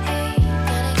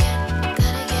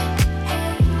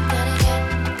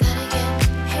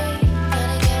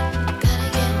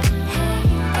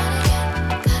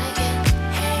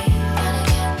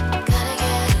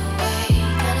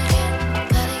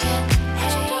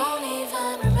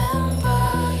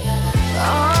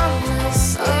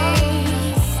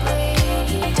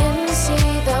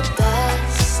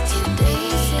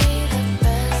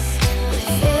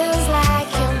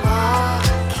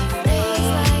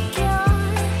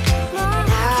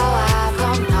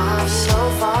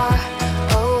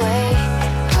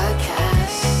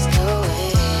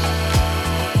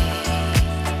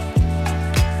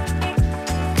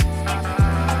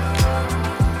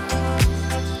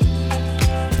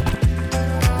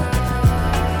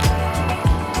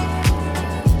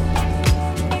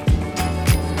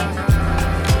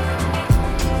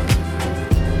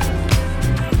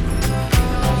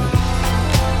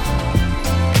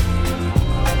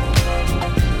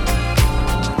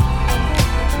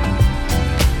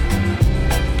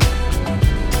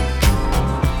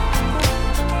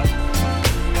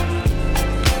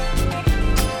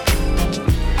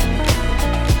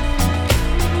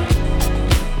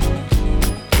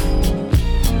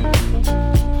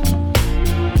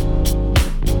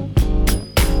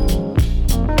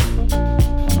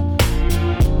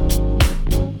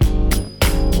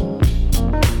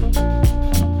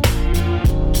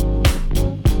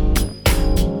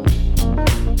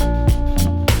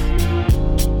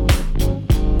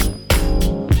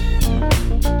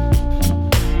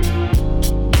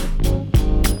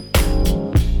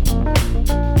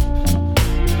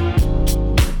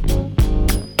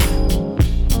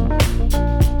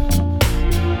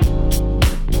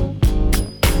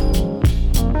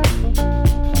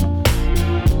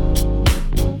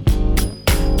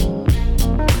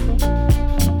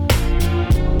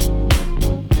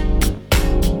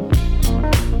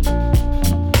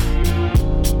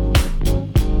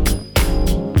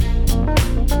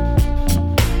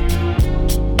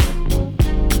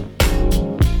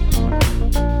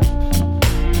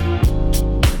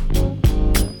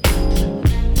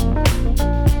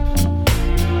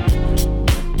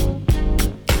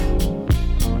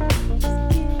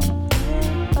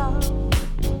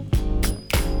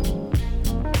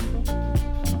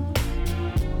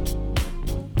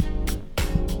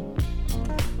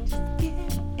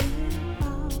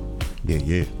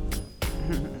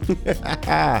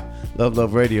 Luv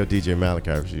Luv Radio, DJ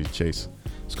Malachi, Chase.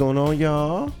 What's going on,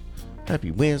 y'all?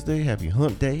 Happy Wednesday, happy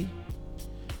hump day.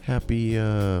 Happy,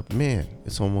 man,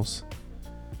 it's almost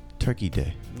Turkey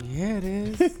Day. Yeah, it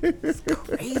is. It's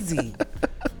crazy.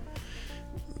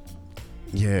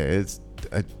 Yeah,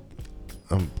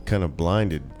 I'm kind of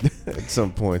blinded at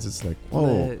some points. It's like,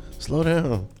 whoa, slow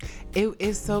down.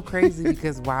 It's so crazy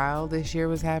because while this year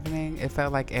was happening, it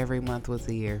felt like every month was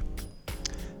a year.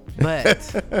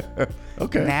 But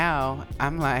okay, now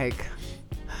I'm like,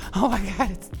 oh my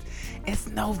God, it's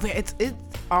November. It's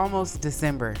almost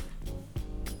December.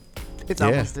 It's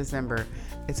almost December.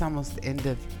 It's almost the end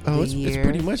of the year. It's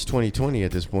pretty much 2020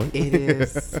 at this point. It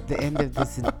is the end of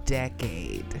this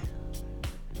decade.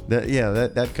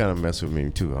 That kind of messed with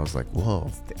me too. I was like, whoa.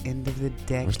 It's the end of the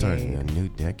decade. We're starting a new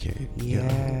decade.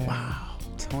 Yeah. Wow.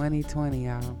 2020,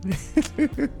 y'all.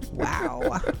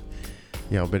 Wow.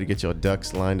 Y'all better get your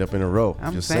ducks lined up in a row.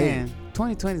 I'm just saying.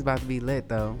 2020 is about to be lit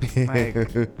though. Like,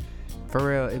 for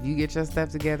real, if you get your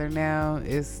stuff together now,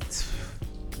 it's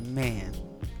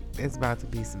about to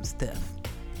be some stuff.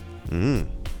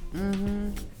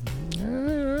 Mm-hmm. All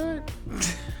right.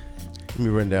 Let me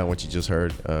run down what you just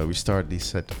heard. We started the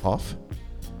set off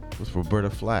with Roberta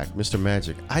Flack, Mr.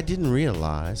 Magic. I didn't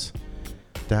realize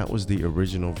that was the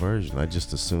original version. I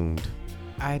just assumed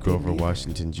Grover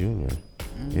Washington Jr.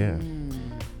 Yeah.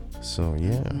 So,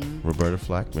 yeah. Roberta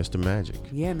Flack, Mr. Magic.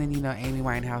 Yeah, and then, Amy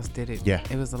Winehouse did it. Yeah.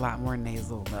 It was a lot more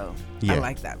nasal, though. Yeah. I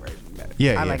like that version better.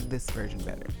 Yeah, I like this version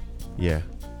better. Yeah.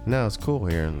 No, it's cool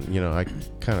here. And, I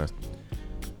kind of...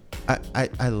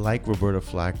 I like Roberta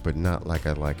Flack, but not like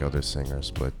I like other singers.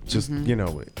 But just,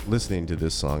 listening to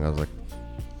this song, I was like,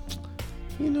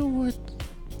 you know what?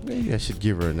 Maybe I should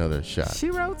give her another shot. She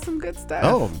wrote some good stuff.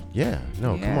 Oh, yeah.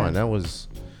 No, come Yeah. on. That was,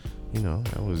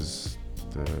 that was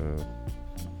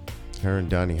her and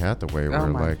Donny Hathaway were Oh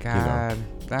my like, God.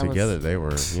 That together was they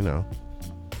were,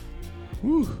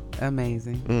 whew.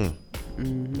 amazing.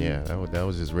 Yeah, that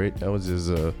was his that was his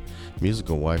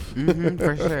musical wife.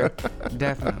 For sure.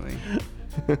 Definitely.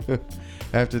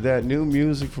 After that, new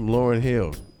music from Lauryn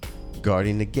Hill,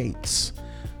 Guarding the Gates.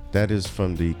 That is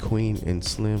from the Queen and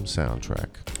Slim soundtrack.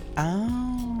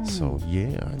 Oh. So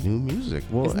yeah, new music.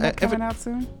 Well, Isn't that coming out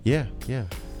soon? Yeah.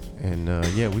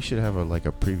 And we should have a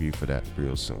preview for that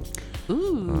real soon.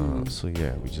 Ooh. So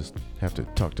yeah, we just have to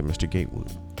talk to Mr.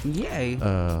 Gatewood. Yay.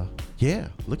 Yeah,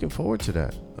 looking forward to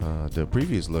that. The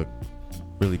previews look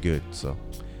really good. So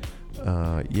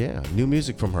new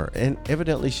music from her. And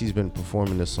evidently she's been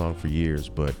performing this song for years,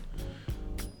 but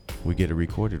we get a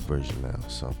recorded version now.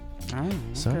 So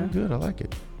sound good. I like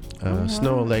it.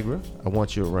 Snow Allegra, I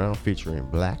Want You Around, featuring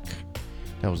Black.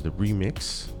 That was the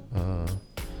remix.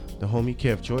 The homie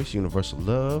Kev Choice, Universal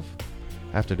Love.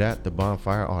 After that, The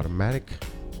Bonfire, Automatic.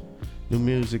 New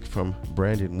music from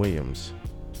Brandon Williams,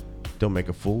 Don't Make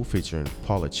a Fool, featuring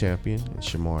Paula Champion and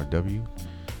Shamar W.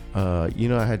 I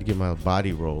had to get my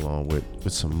body roll on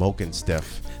with some Moke and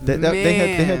Steph. They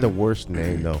had the worst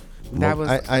name though. That was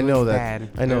I know that bad.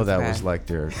 I know that bad. was like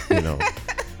their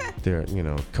their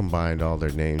combined all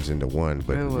their names into one,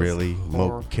 but It was really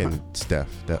Moke and Steph.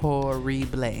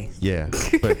 Horrible. Yeah,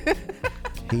 but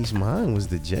He's Mine was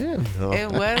the jam. Though. It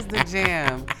was the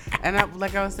jam, and I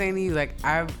was saying to you,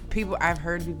 I've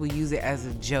heard people use it as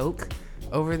a joke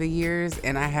over the years,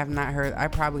 and I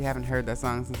probably haven't heard that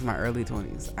song since my early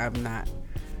 20s. I've not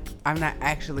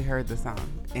actually heard the song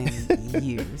in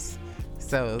years.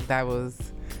 So I was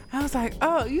like,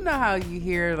 oh, you know how you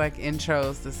hear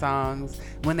intros to songs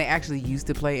when they actually used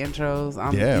to play intros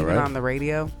on the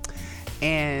radio,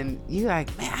 and you're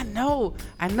like, man, I know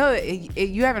that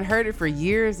you haven't heard it for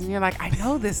years, and you're like, I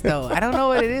know this though. I don't know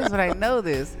what it is, but I know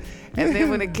this. And then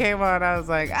when it came on, I was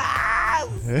like,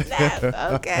 snap,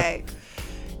 okay.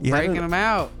 Yeah, breaking them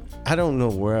out. I don't know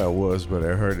where I was, but I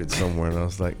heard it somewhere, and I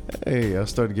was like, hey, I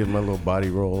started getting my little body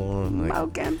roll on.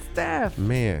 Moke and Steph.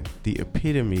 Man, the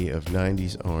epitome of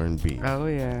 90s R&B. Oh,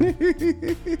 yeah.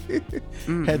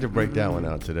 Had to break that one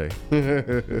out today.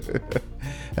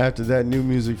 After that, new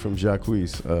music from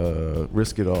Jacquees,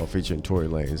 Risk It All, featuring Tory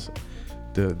Lanez.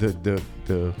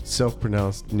 The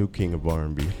self-pronounced new king of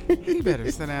R&B. He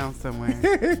better sit down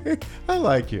somewhere. I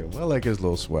like him. I like his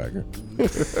little swagger.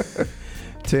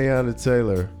 Teyana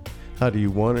Taylor, How Do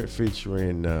You Want It,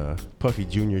 featuring Puffy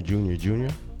Jr.,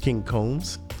 King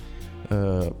Combs.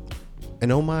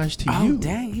 An homage to you. Oh,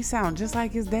 dang. He sounds just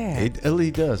like his dad.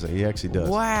 He does. He actually does.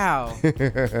 Wow.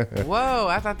 Whoa.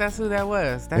 I thought that's who that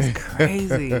was. That's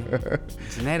crazy.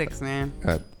 Genetics, man.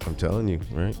 I'm telling you,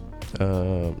 right?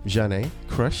 Janae,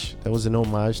 Crush. That was an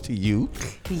homage to you.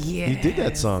 Yeah. You did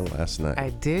that song last night. I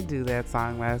did do that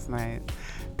song last night.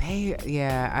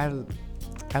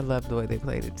 I loved the way they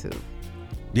played it too.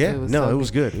 Yeah, it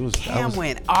was good. It was. Cam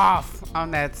went off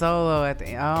on that solo at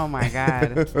the end. Oh my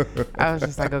God. I was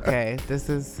just like, okay, this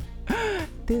is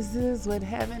what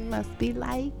heaven must be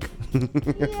like.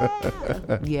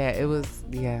 Yeah,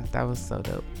 that was so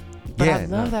dope. But I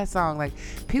love that song.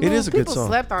 People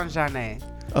slept on Janae.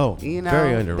 Oh,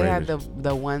 very underrated. They had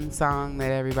the one song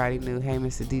that everybody knew, Hey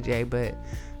Mr. DJ, but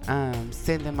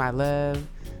Sending My Love,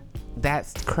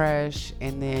 that's Crush,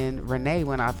 and then Renee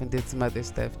went off and did some other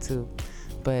stuff too.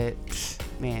 But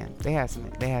man, they had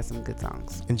some good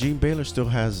songs. And Gene Baylor still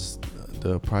has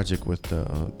the project with I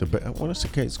want to say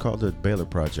it's called the Baylor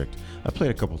Project. I played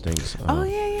a couple things.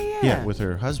 Yeah, with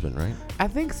her husband, right? I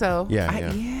think so.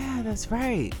 Yeah, that's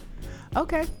right.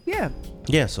 Okay, yeah.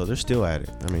 Yeah, so they're still at it.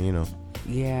 I mean,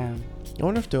 Yeah. I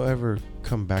wonder if they'll ever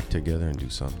come back together and do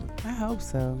something. I hope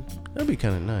so. That'd be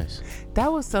kind of nice.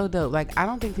 That was so dope. I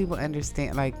don't think people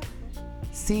understand,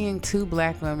 seeing two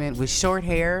black women with short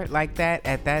hair like that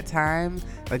at that time,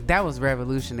 that was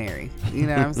revolutionary. You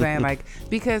know what I'm saying?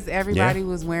 Because everybody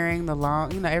was wearing the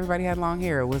long, everybody had long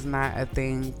hair. It was not a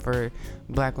thing for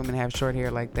black women to have short hair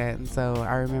like that. And so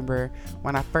I remember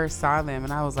when I first saw them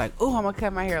and I was like, oh, I'm gonna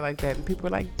cut my hair like that. And people were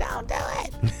like, don't do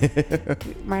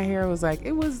it. My hair was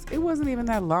it wasn't even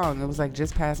that long. It was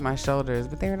just past my shoulders.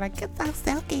 But they were like, it's so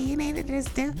silky. You need to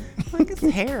just do, it's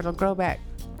hair. It'll grow back.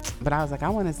 But I was like, I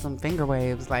wanted some finger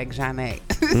waves like Janae,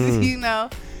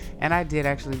 and I did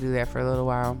actually do that for a little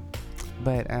while.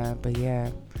 But yeah,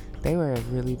 they were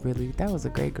really, really, that was a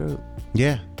great group.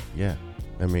 Yeah.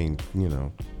 I mean,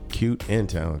 cute and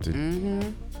talented.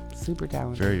 Mm-hmm. Super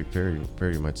talented. Very, very,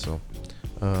 very much so.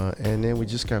 And then we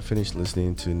just got finished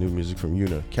listening to new music from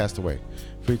Una, Castaway,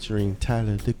 featuring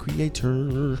Tyler, the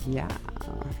Creator. Yeah.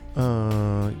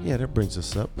 Yeah, that brings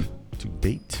us up to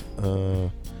date.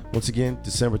 Once again,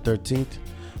 December 13th,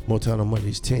 Motown on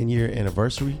Monday's 10-year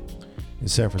anniversary in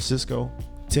San Francisco,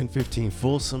 1015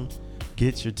 Folsom.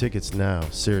 Get your tickets now,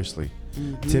 seriously.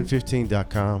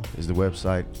 1015.com is the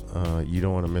website. You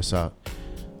don't want to miss out.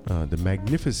 The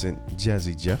magnificent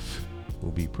Jazzy Jeff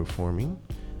will be performing,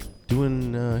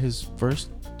 doing his first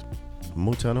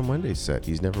Motown on Mondays set.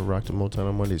 He's never rocked a Motown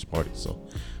on Mondays party, so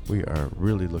we are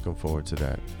really looking forward to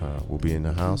that. We'll be in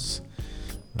the house.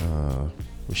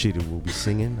 Rashida will be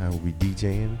singing. I will be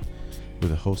DJing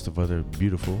with a host of other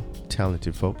beautiful,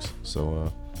 talented folks.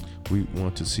 So we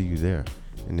want to see you there.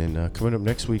 And then coming up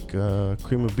next week,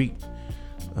 Cream of Beat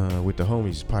with the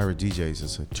homies, Pirate DJs.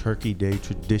 It's a Turkey Day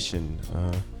tradition.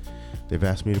 They've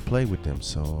asked me to play with them.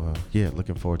 So, yeah,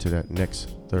 looking forward to that next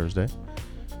Thursday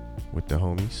with the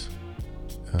homies.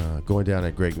 Going down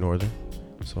at Great Northern.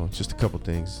 So, just a couple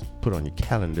things put on your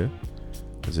calendar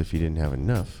as if you didn't have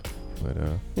enough. But,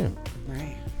 yeah.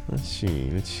 Right. Let's see.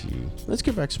 Let's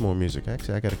get back some more music.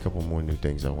 Actually, I got a couple more new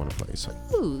things I want to play. So.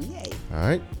 Ooh, yay. All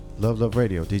right. Luv Luv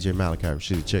Radio, DJ Malachi,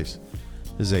 Rashida Chase.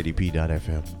 This is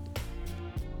ADP.FM.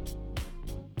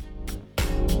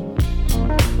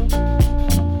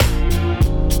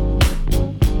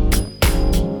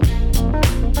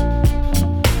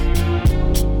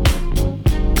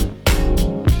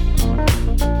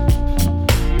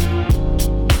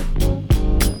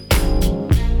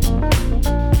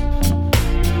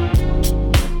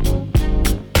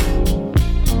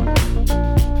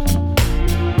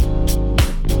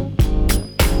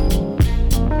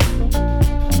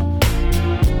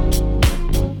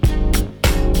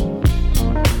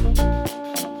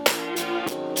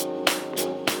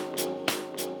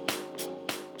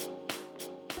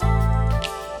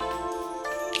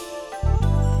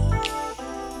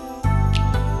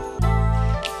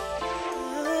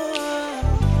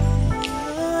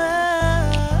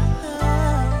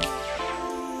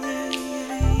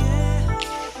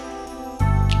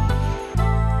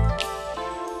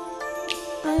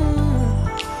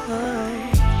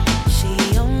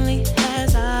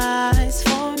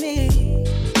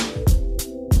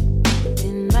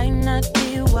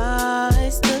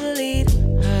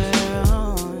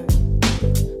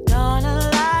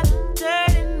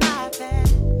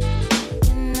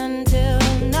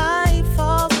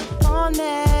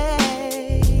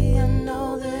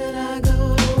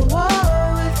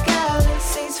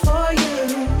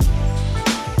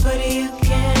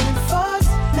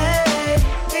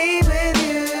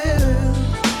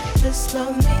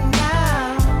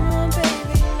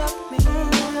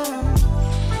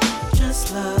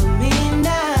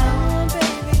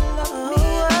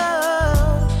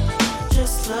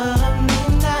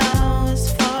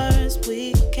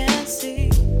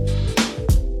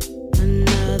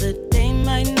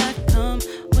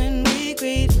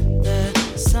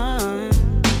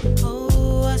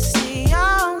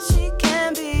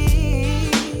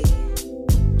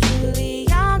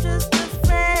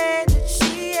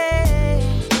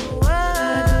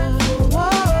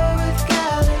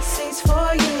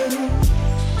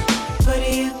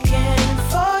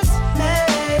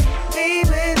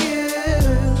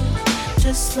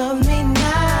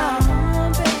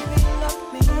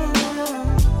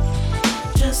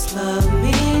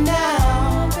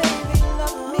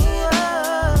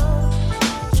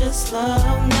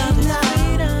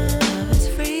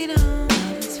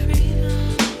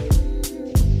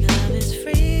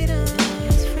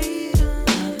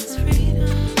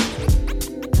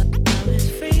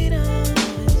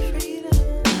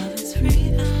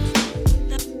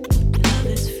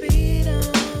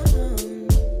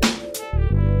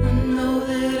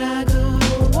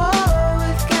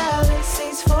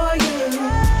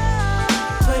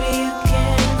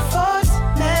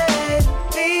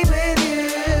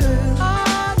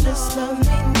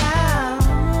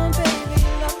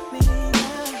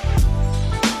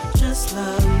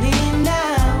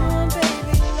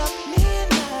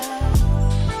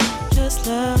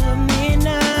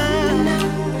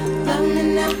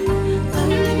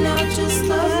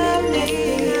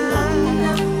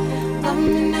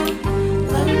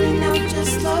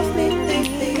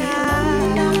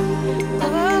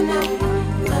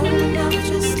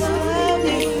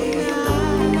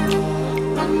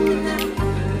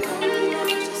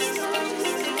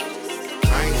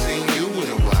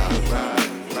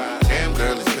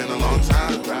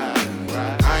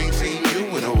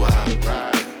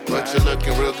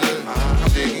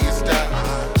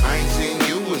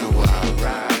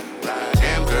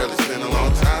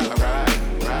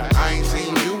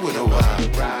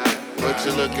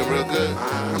 looking real good.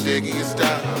 I'm digging your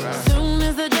style. Soon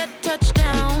as the jet touched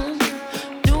down,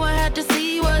 knew I had to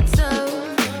see what's up.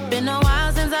 Been a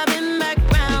while since I've been back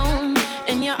round,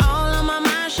 and you're all on my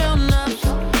mind, showing up.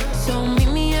 So meet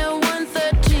me at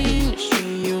 113th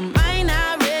Street. You might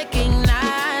not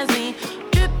recognize me,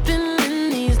 dripping in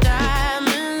these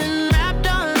diamonds and wrapped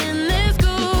all in this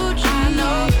Gucci. I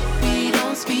know we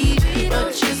don't speak,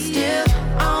 but you're still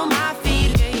on my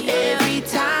feet every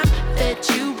time that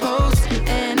you post,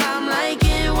 and I'm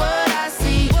liking what I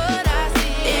see.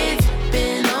 It's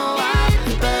been a while,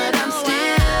 but I'm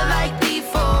still like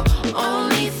before.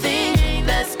 Only thing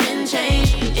that's been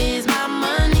changed is my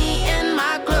money and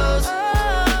my clothes.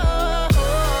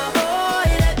 Boy,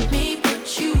 let me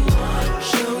put you on,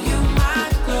 show you my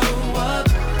glow up.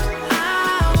 I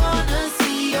wanna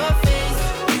see your face,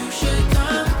 you should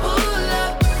come pull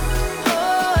up.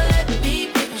 Oh, let me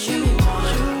put you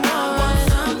on, I want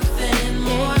something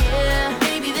more.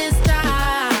 Maybe this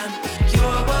time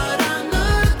you're what I'm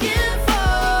looking for.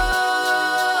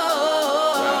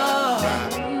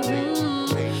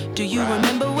 Do you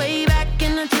remember way back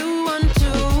in the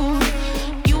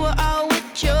 212? You were all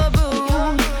with your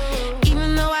boo.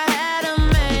 Even though I had a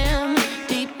man,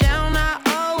 deep down I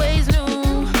always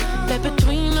knew that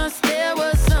between us there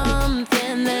was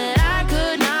something that I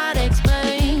could not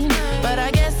explain. But I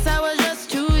guess I was just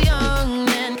too young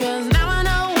then, 'cause now I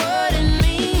know what it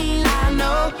means. I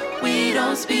know we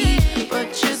don't speak, but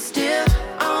you're still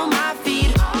on my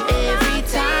feet every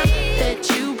time that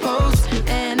you post,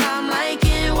 and I'm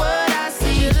liking what I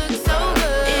see. You look so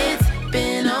good. It's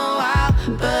been a while,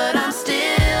 but I'm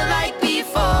still like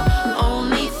before.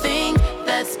 Only thing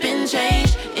that's been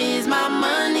changed is my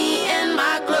money and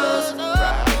my clothes.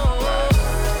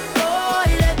 Boy,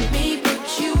 let me put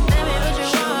you on,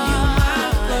 show you my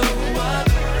glow up.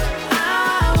 I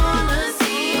wanna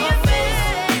see your face,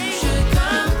 you should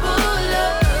come pull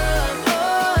up.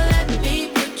 Oh, let me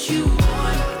put you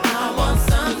on, I want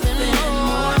something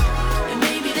more. And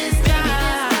maybe this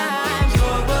time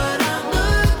you're what I'm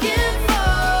looking for.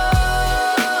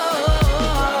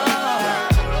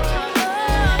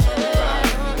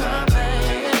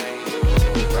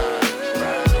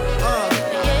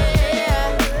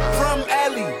 From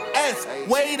LES,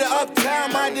 way to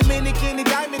uptown, my Dominican and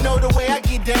diamond know the way I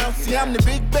get down. See, I'm the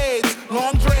big babes,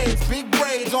 long dreads, big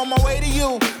braids, on my way to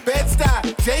you.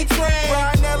 Bed-Stuy, J-Train,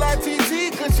 Brian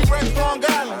LRTT, cause she reps Long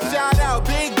Island. Shout out,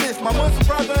 big bitch, my Muslim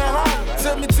brother in Harlem.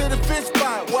 Took me to the fish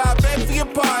spot where I begged for your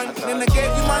pardon. Then I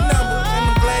gave you my number, and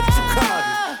I'm glad that you called it.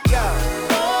 Yeah.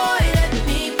 Boy, let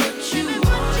me put you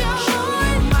on, show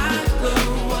you my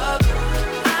glow up.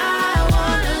 I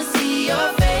wanna see your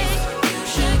face, you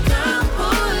should come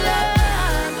pull up.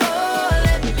 Oh,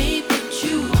 let me put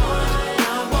you on,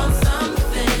 I want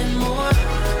something more.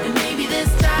 And maybe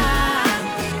this time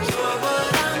you're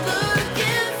what I'm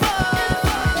looking for.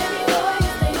 Baby boy, you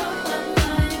stay on my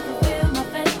mind, fulfill my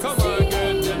fantasy. Come on,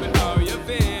 girl, tell me how you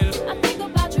feel. I think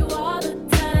about you all the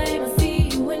time. I see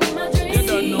you in my dreams. You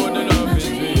don't know the love is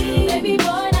real. Baby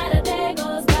boy, not a day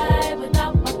goes by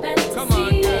without my fantasy. Come on,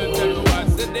 girl, tell me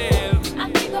what's the deal. I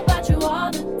think about you all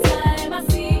the time. I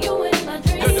see you in my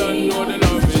dreams. You don't know the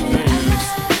love is real.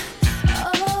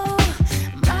 Oh,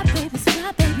 my baby's my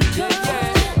baby girl.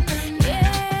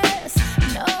 Yes,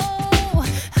 no,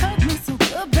 hurt me so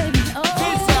good, baby. Oh,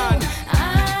 Listen.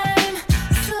 I'm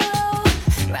so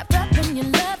wrapped up in your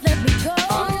love. Let me go.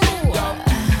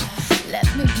 Let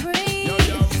me breathe.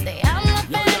 Stay out my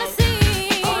fantasy.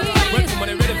 When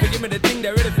somebody ready to give me the thing,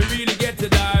 they're ready to really get to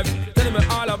dive. Telling me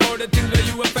all about the things that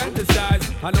you have fantasized.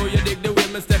 I know you dig the way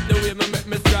me step, the way me make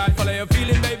me stride. Follow your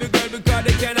feeling, baby girl, because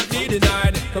they cannot be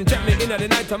denied. Come check me in at the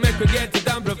night, I make me get it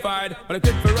amplified. When I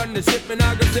quit for run the ship, me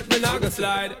nah go slip, me nah go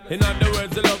slide. In other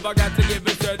words, the love I got to give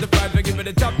it certified. For give me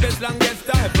the toughest, longest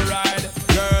type of ride.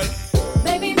 Girl,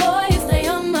 Baby boy, you stay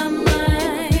on my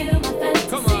mind. Feel my fantasy.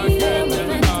 come on, girl, tell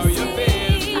me how you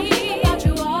feel. I think about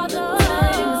you all the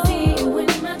time. I see you in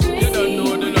my dreams. You don't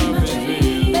know the love is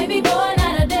real. Baby boy,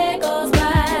 not a day goes by.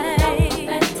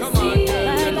 Come on, girl,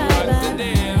 tell me what's the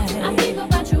deal. I think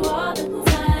about you all the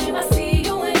time. I see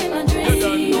you in my dreams. You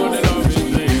don't know the love is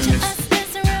real. Us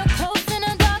dancing real close in a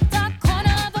dark, dark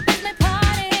corner of a basement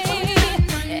party.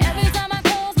 Every time I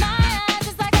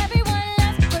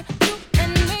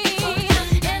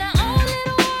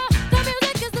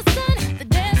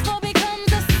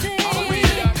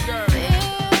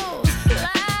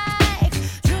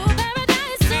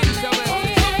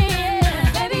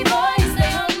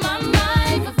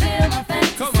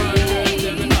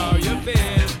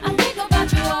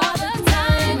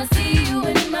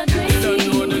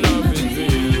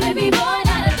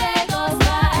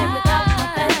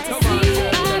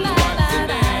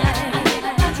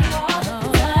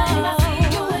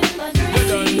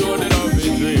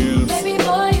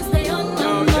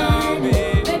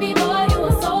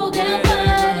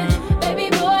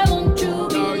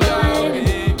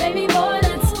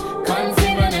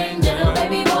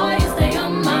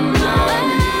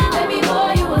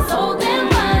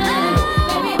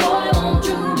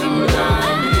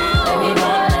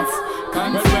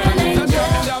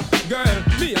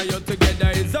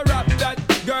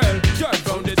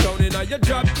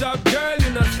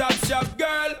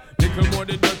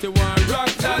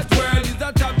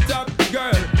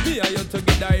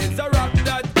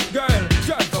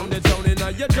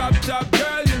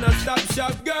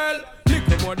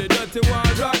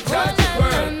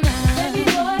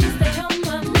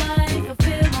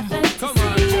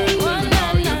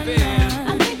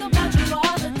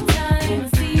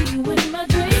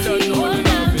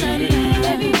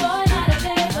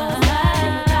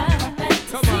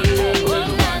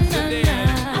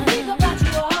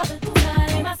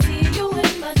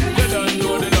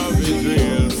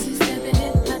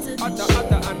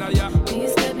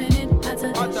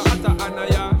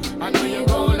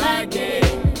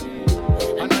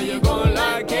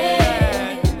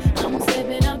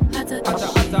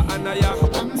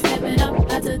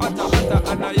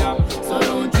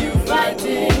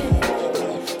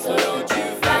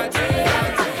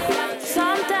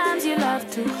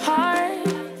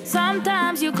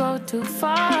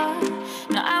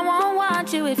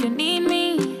want you if you need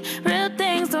me. Real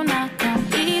things do not come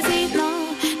easy,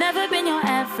 no. Never been your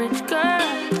average girl.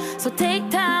 So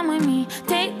take time with me,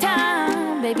 take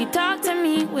time. Baby, talk to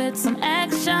me with some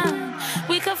action.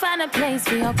 We could find a place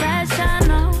for your passion,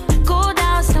 no. Cool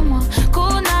down some more,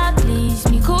 cool now, please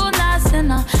me. Cool now,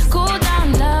 sinner, cool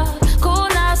down, love. Cool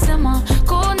now, simmer,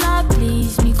 cool now,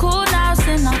 please me. Cool now,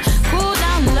 sinner, cool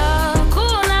down, love.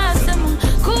 Cool now, simmer,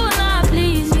 cool now,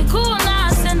 please me. Cool now,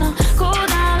 sinner, cool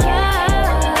down, love.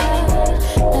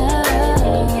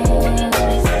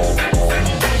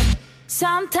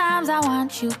 Sometimes I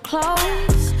want you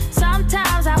close,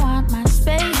 sometimes I want my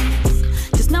space.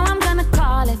 Just know I'm gonna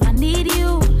call if I need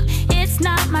you. It's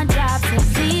not my job to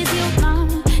please you, no.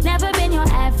 Never been your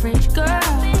average girl.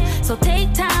 So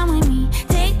take time with me,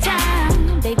 take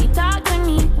time. Baby, talk to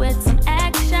me with some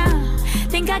action.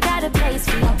 Think I got a place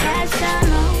for your passion,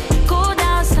 no. Cool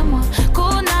down some more,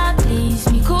 cool now, please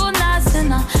me. Cool now,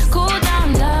 sinner, cool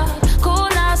down, love. Cool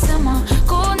now, simmer,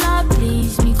 cool now,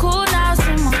 please me. Cool now,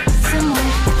 simmer, simmer.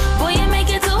 Boy, you make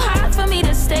it too hard for me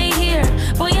to stay here.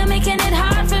 Boy, you're making it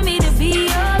hard for me to be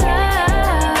your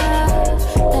love.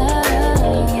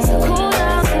 So cool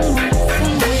down, simmer,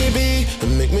 simmer. Baby,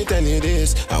 make me tell you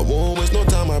this. I won't waste no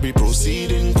time, I'll be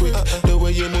proceeding quick. The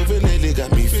way you're moving lately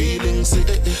got me feeling sick.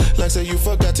 Like say you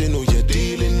forgot to know you're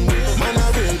dealing with. Man,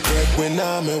 I will break when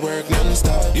I'm at work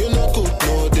non-stop. You know cook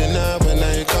no dinner when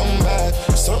I come back.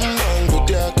 Something wrong with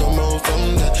you, come out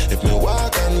from that. If me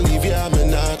walk and leave you, I may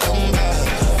not come back.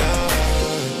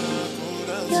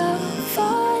 You're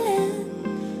falling,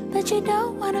 but you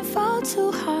don't wanna fall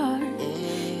too hard.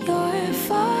 You're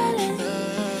falling,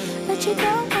 but you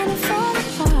don't wanna fall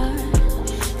apart.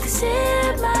 'Cause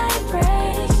it might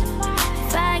break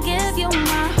if I give you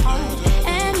my heart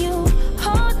and you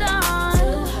hold on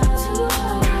too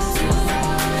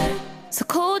hard. So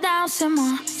cool down,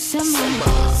 simmer, simmer.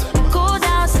 Cool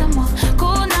down, simmer.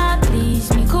 Cool now, please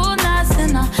me. Cool now,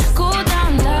 sinner. Cool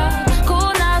down, love.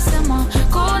 Cool now, simmer.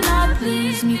 Cool now,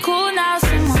 please me. Cool now,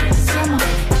 simmer, simmer.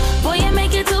 Boy, you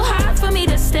make it too hard for me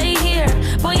to stay here.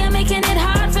 Boy, you're making it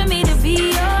hard for me to be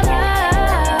your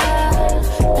love.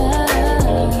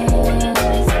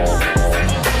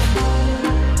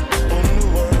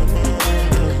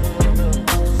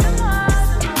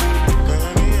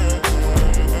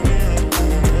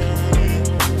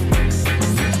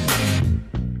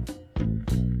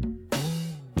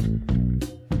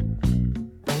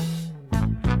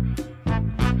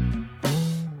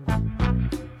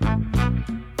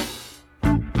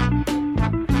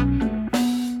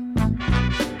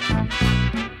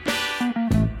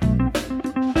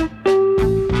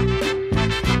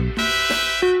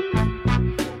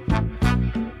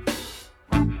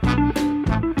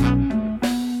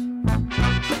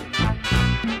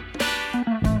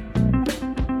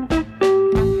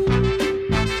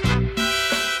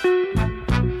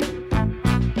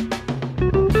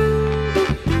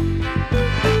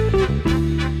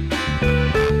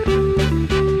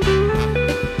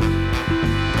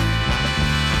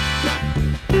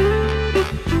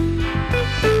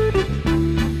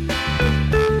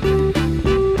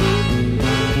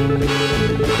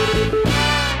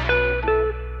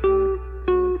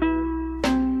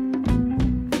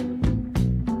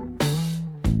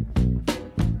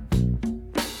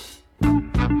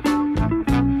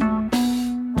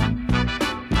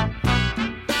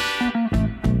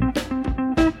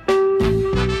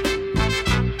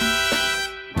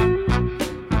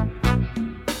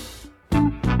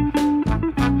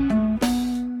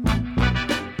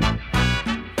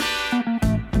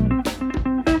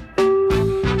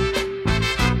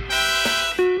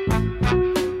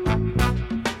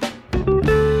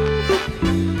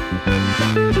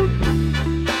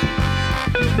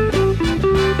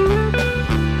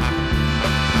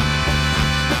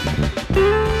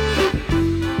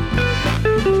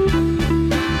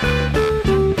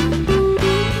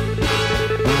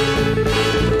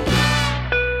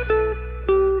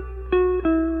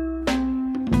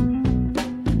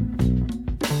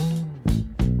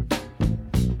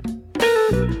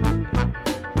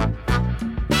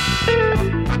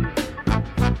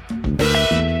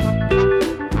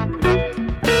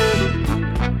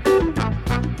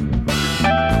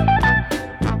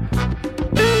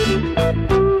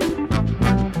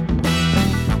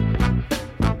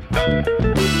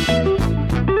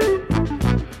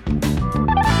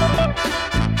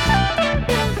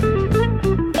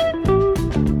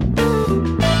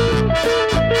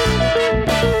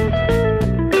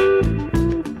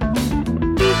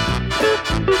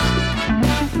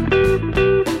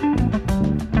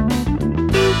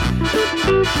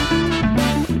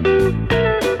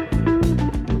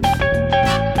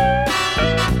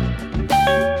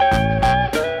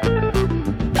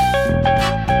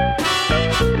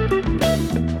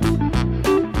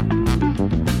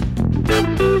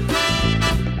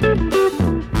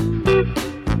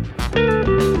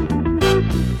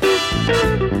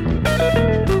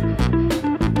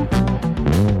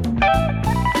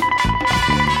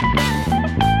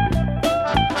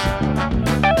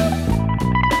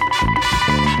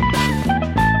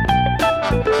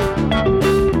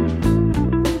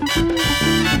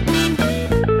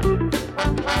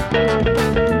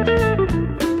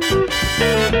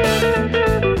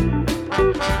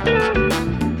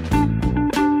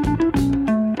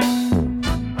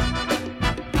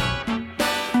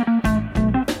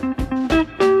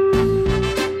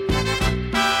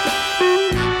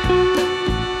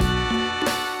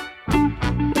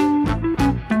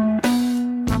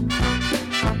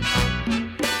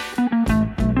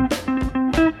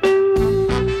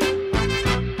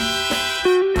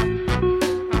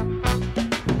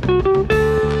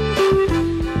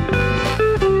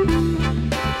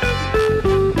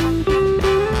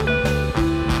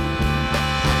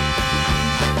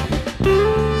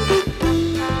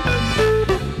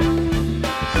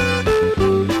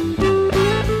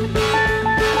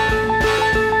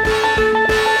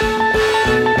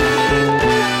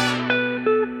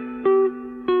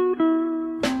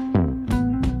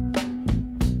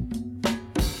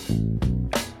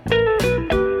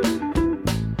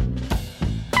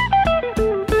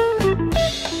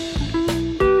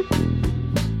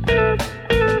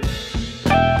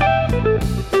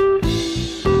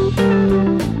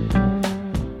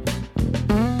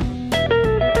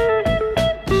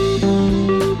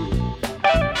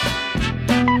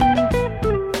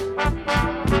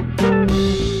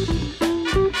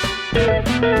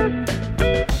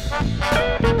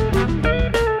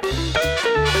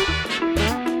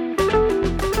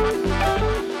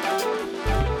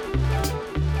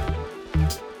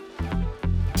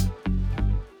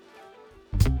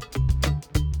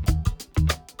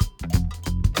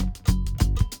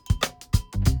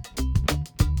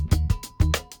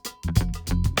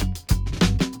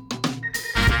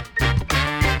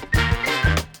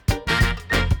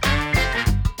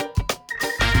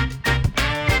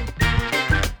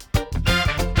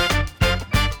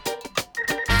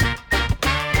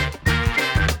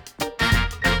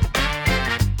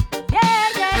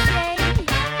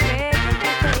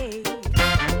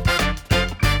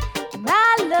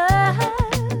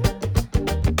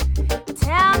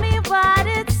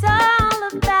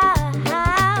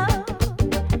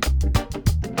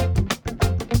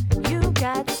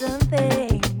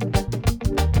 something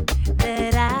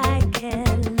that I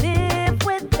can live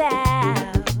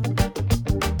without.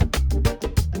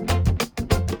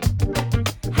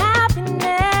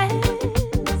 Happiness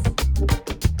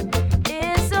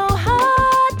is so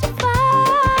hard to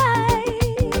find.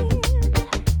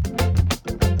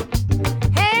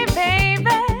 Hey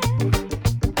baby,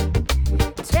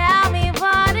 tell me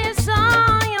what is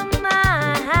on your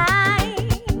mind.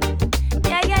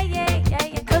 Yeah, yeah, yeah, yeah,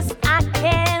 yeah. 'Cause I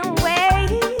can't wait,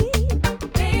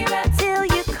 baby, till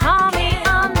you call me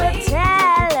on the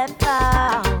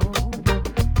telephone.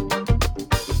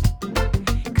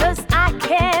 'Cause I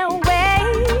can't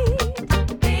wait,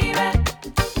 baby,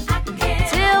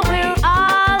 till we're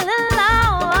all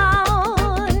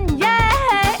alone. Yeah.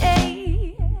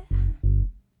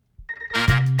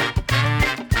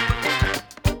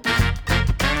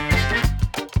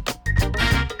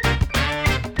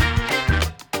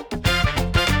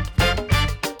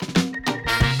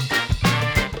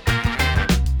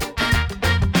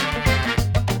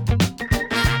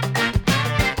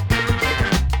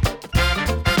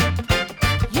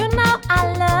 You know I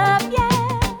love you,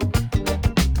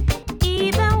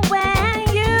 even when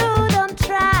you don't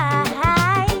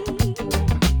try.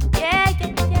 Yeah,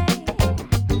 yeah, yeah.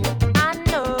 I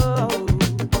know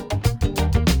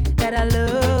that our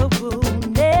love will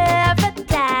never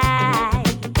die.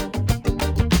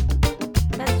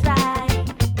 That's right.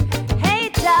 Hey,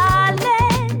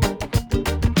 darling,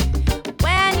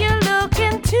 when you look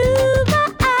into my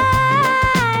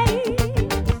eyes,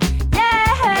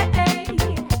 yeah,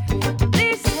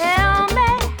 please tell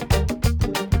me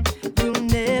you'll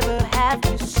never have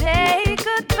to say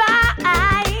goodbye.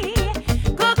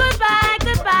 Goodbye,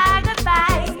 goodbye,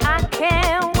 goodbye. I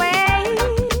can't wait.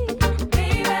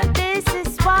 This is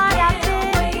what I've been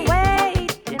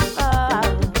waiting for.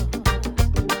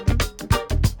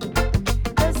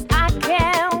 'Cause I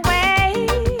can't wait,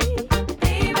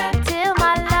 till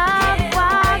my love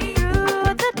walks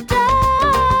through the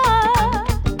door.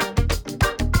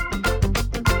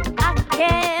 I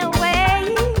can't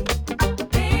wait.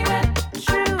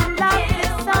 True love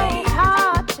is so hard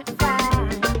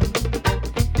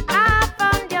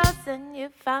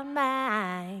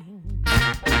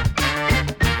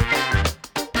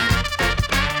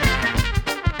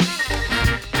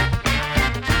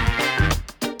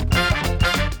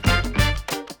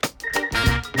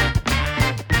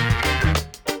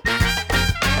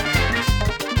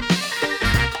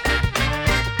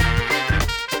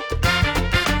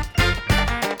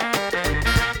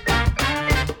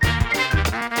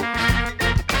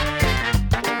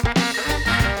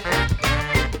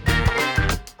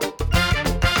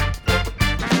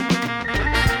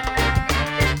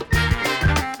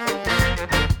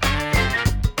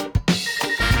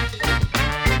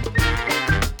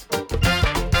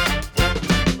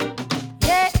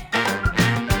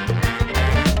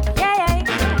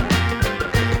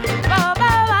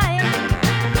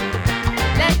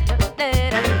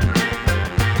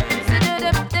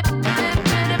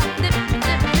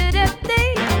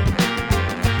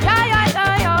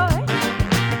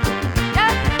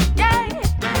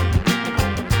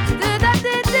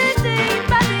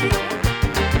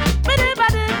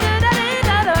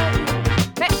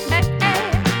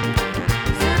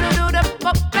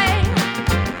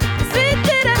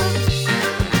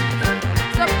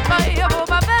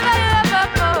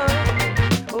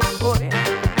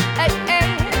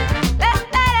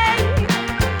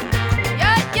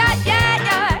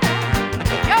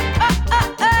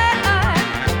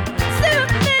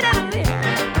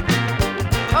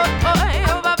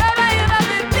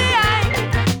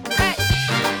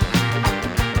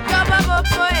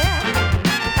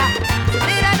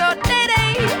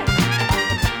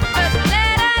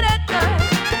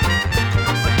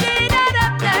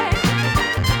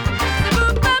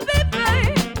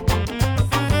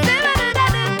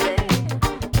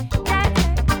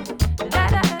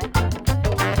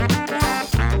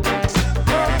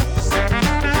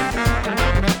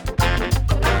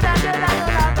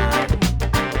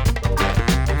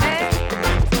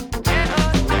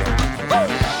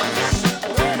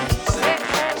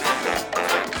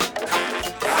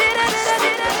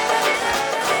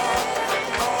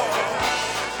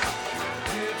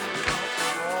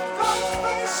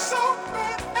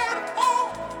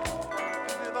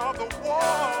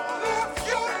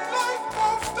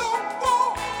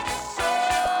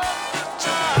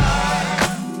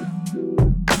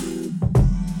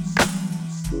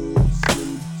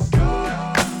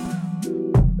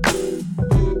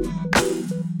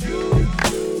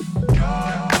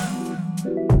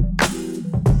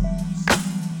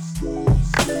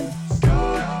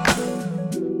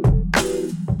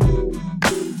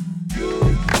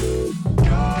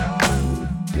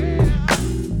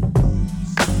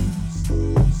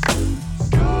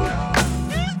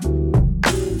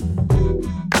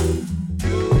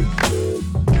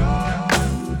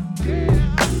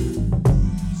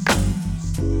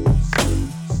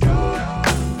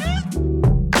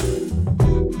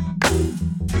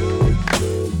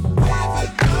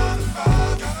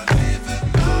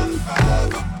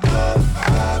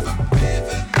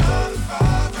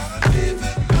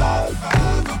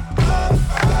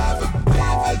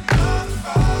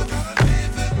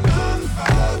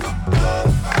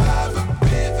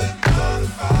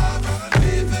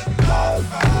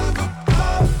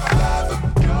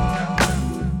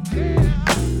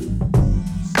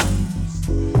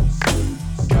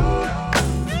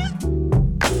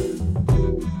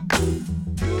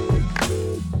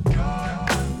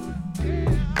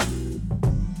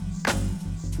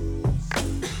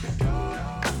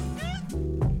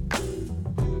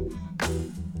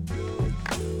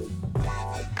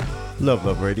Luv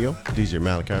Luv Radio, DJ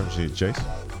Malachi, Rashid Chase.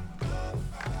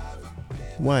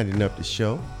 Winding up the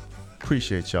show.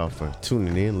 Appreciate y'all for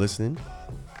tuning in, listening,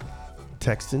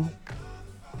 texting,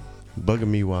 bugging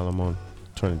me while I'm on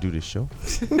trying to do this show.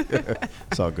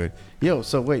 It's all good. Yo,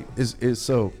 so wait, is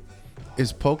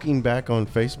poking back on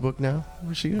Facebook now,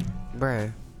 Rashida?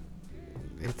 Bruh,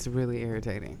 it's really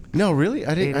irritating. No, really?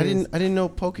 I didn't know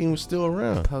poking was still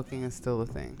around. Poking is still a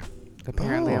thing,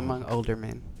 apparently among older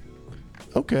men.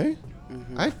 Okay.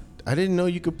 Mm-hmm. I didn't know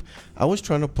you could. I was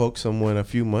trying to poke someone a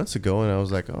few months ago, and I was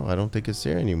like, oh, I don't think it's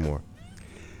there anymore.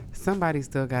 Somebody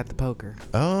still got the poker.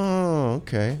 Oh,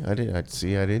 okay. I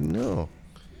didn't know.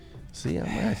 See,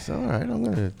 it's all right.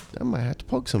 I might have to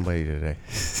poke somebody today.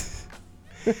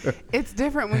 It's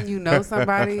different when you know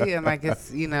somebody and like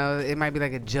it's, you know, it might be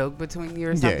like a joke between you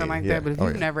or something like that. But if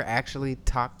you've never actually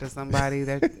talked to somebody,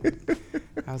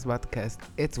 I was about to cuss.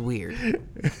 It's weird.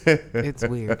 It's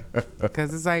weird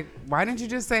because it's like, why didn't you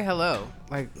just say hello?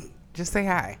 Like, just say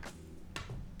hi.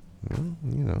 Well,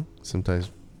 you know, sometimes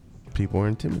people are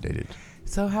intimidated.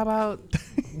 So how about,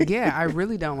 I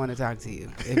really don't want to talk to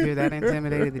you. If you're that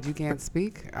intimidated that you can't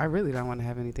speak, I really don't want to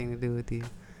have anything to do with you.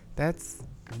 That's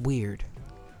weird.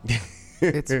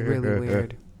 It's really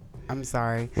weird. I'm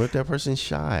sorry. What if that person's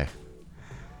shy?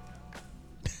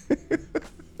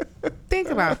 Think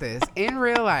about this. In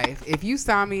real life, if you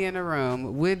saw me in a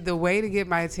room, would the way to get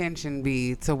my attention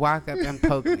be to walk up and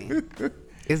poke me?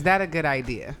 Is that a good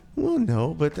idea? Well,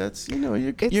 no, but that's, you know,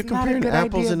 you're comparing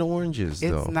apples and oranges,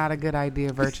 though. It's not a good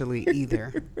idea virtually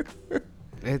either.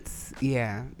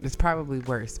 It's probably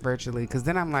worse virtually, because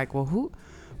then I'm like, well,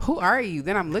 who are you?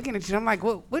 Then I'm looking at you and I'm like,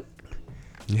 what?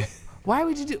 Why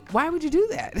would you do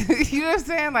that? You know what I'm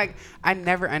saying? Like, I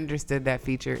never understood that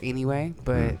feature anyway,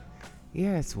 but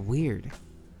yeah, it's weird.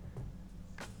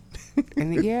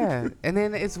 And and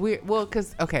then it's weird. Well,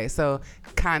 because, okay, so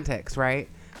context, right?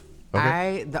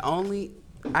 Okay.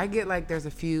 I get like, there's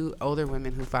a few older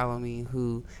women who follow me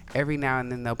who every now and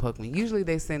then they'll poke me. Usually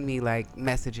they send me like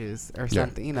messages or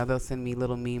something, you know, they'll send me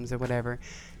little memes or whatever.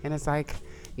 And it's like,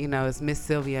 you know, it's Miss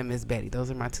Sylvia and Miss Betty.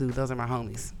 Those are my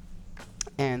homies.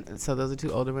 And so those are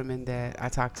two older women that I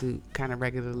talk to kind of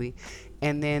regularly.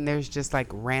 And then there's just like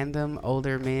random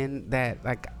older men that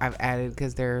like I've added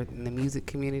because they're in the music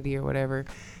community or whatever.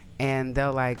 And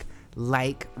they'll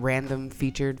like random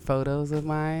featured photos of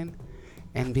mine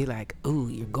and be like, ooh,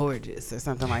 you're gorgeous or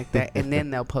something like that. And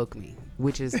then they'll poke me,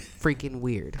 which is freaking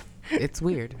weird. It's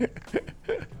weird.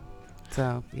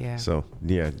 So, yeah. So,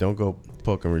 yeah, don't go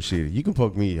poking Rashida. You can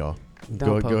poke me, y'all.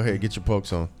 Go ahead, get your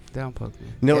pokes on. Don't poke me.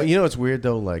 No, you know what's weird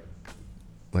though? Like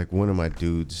one of my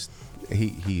dudes,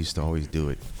 he used to always do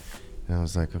it, and I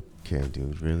was like, okay,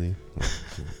 dude, really?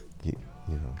 you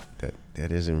know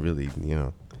that isn't really,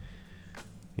 you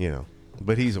know.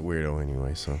 But he's a weirdo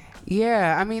anyway, so.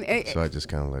 Yeah, I mean. So I just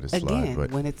kind of let it slide. Again,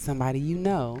 but when it's somebody you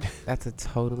know, that's a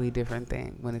totally different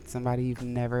thing. When it's somebody you've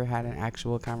never had an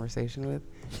actual conversation with,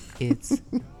 it's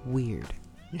weird.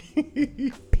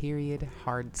 Period.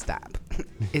 Hard stop.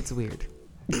 It's weird.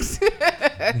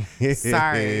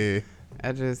 Sorry.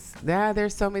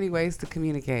 There's so many ways to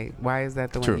communicate. Why is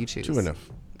that the one you choose? True enough.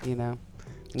 You know,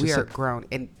 we are grown,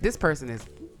 and this person is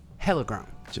hella grown.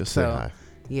 Just say hi.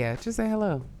 Yeah, just say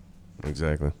hello.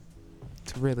 Exactly.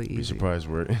 It's really easy. Be surprised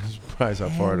how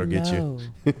far it'll get you.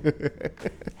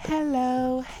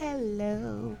 Hello.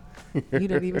 You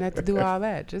don't even have to do all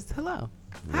that. Just hello.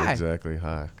 Hi. Exactly.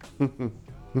 Hi.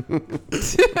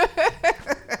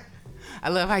 I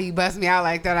love how you bust me out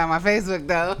like that on my Facebook,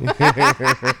 though.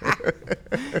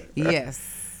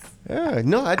 Yes. Yeah.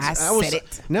 No,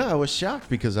 I was shocked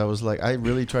because I was like, I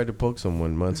really tried to poke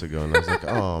someone months ago, and I was like,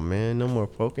 oh man, no more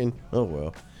poking. Oh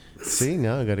well. See,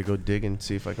 now I got to go dig and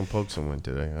see if I can poke someone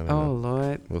today. I don't know.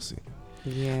 Lord. We'll see.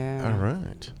 Yeah. All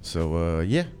right. So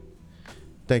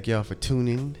thank y'all for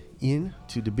tuning in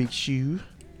to the Big Shoe.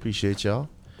 Appreciate y'all.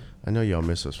 I know y'all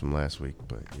missed us from last week,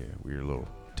 but yeah, we were a little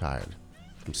tired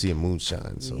from seeing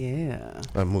moonshine. So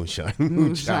moonshine.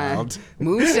 Moonchild.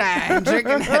 Moonshine.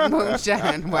 Drinking that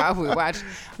moonshine while we watch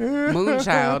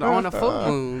Moonchild on a full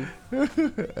moon.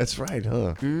 That's right,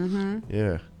 huh? Mm-hmm.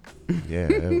 Yeah.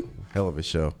 Hell of a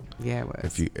show. Yeah, it was.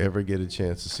 If you ever get a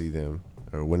chance to see them,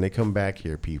 or when they come back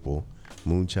here, people,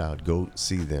 Moonchild, go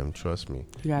see them. Trust me.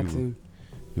 You got to.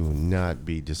 You will not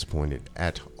be disappointed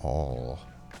at all.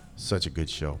 Such a good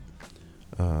show.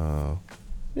 Yeah.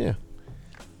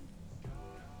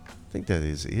 I think that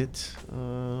is it.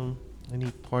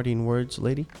 Any parting words,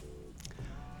 lady?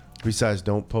 Besides,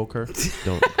 don't poke her.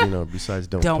 Don't poke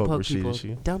Rashida.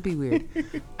 People. Don't be weird.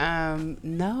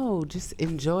 No, just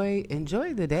enjoy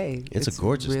the day. It's a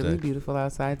gorgeous really day. Beautiful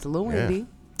outside. It's a little windy.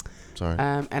 Sorry.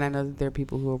 And I know that there are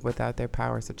people who are without their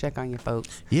power, so check on your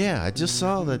folks. Yeah, I just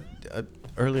saw that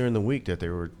earlier in the week that they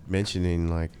were mentioning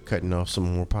like cutting off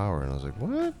some more power, and I was like,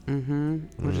 what?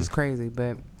 Which is crazy,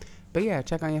 but yeah,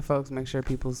 check on your folks. Make sure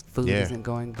people's food isn't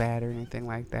going bad or anything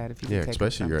like that. If you can take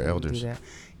especially your elders. do that.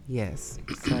 Yes.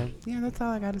 So yeah, that's all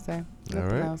I got to say.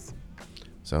 Nothing else.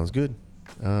 Sounds good.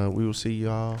 We will see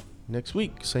y'all next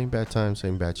week. Same bad time,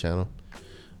 same bad channel.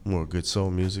 More good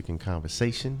soul music and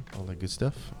conversation, all that good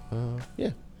stuff.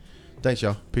 Yeah. Thanks,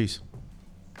 y'all. Peace.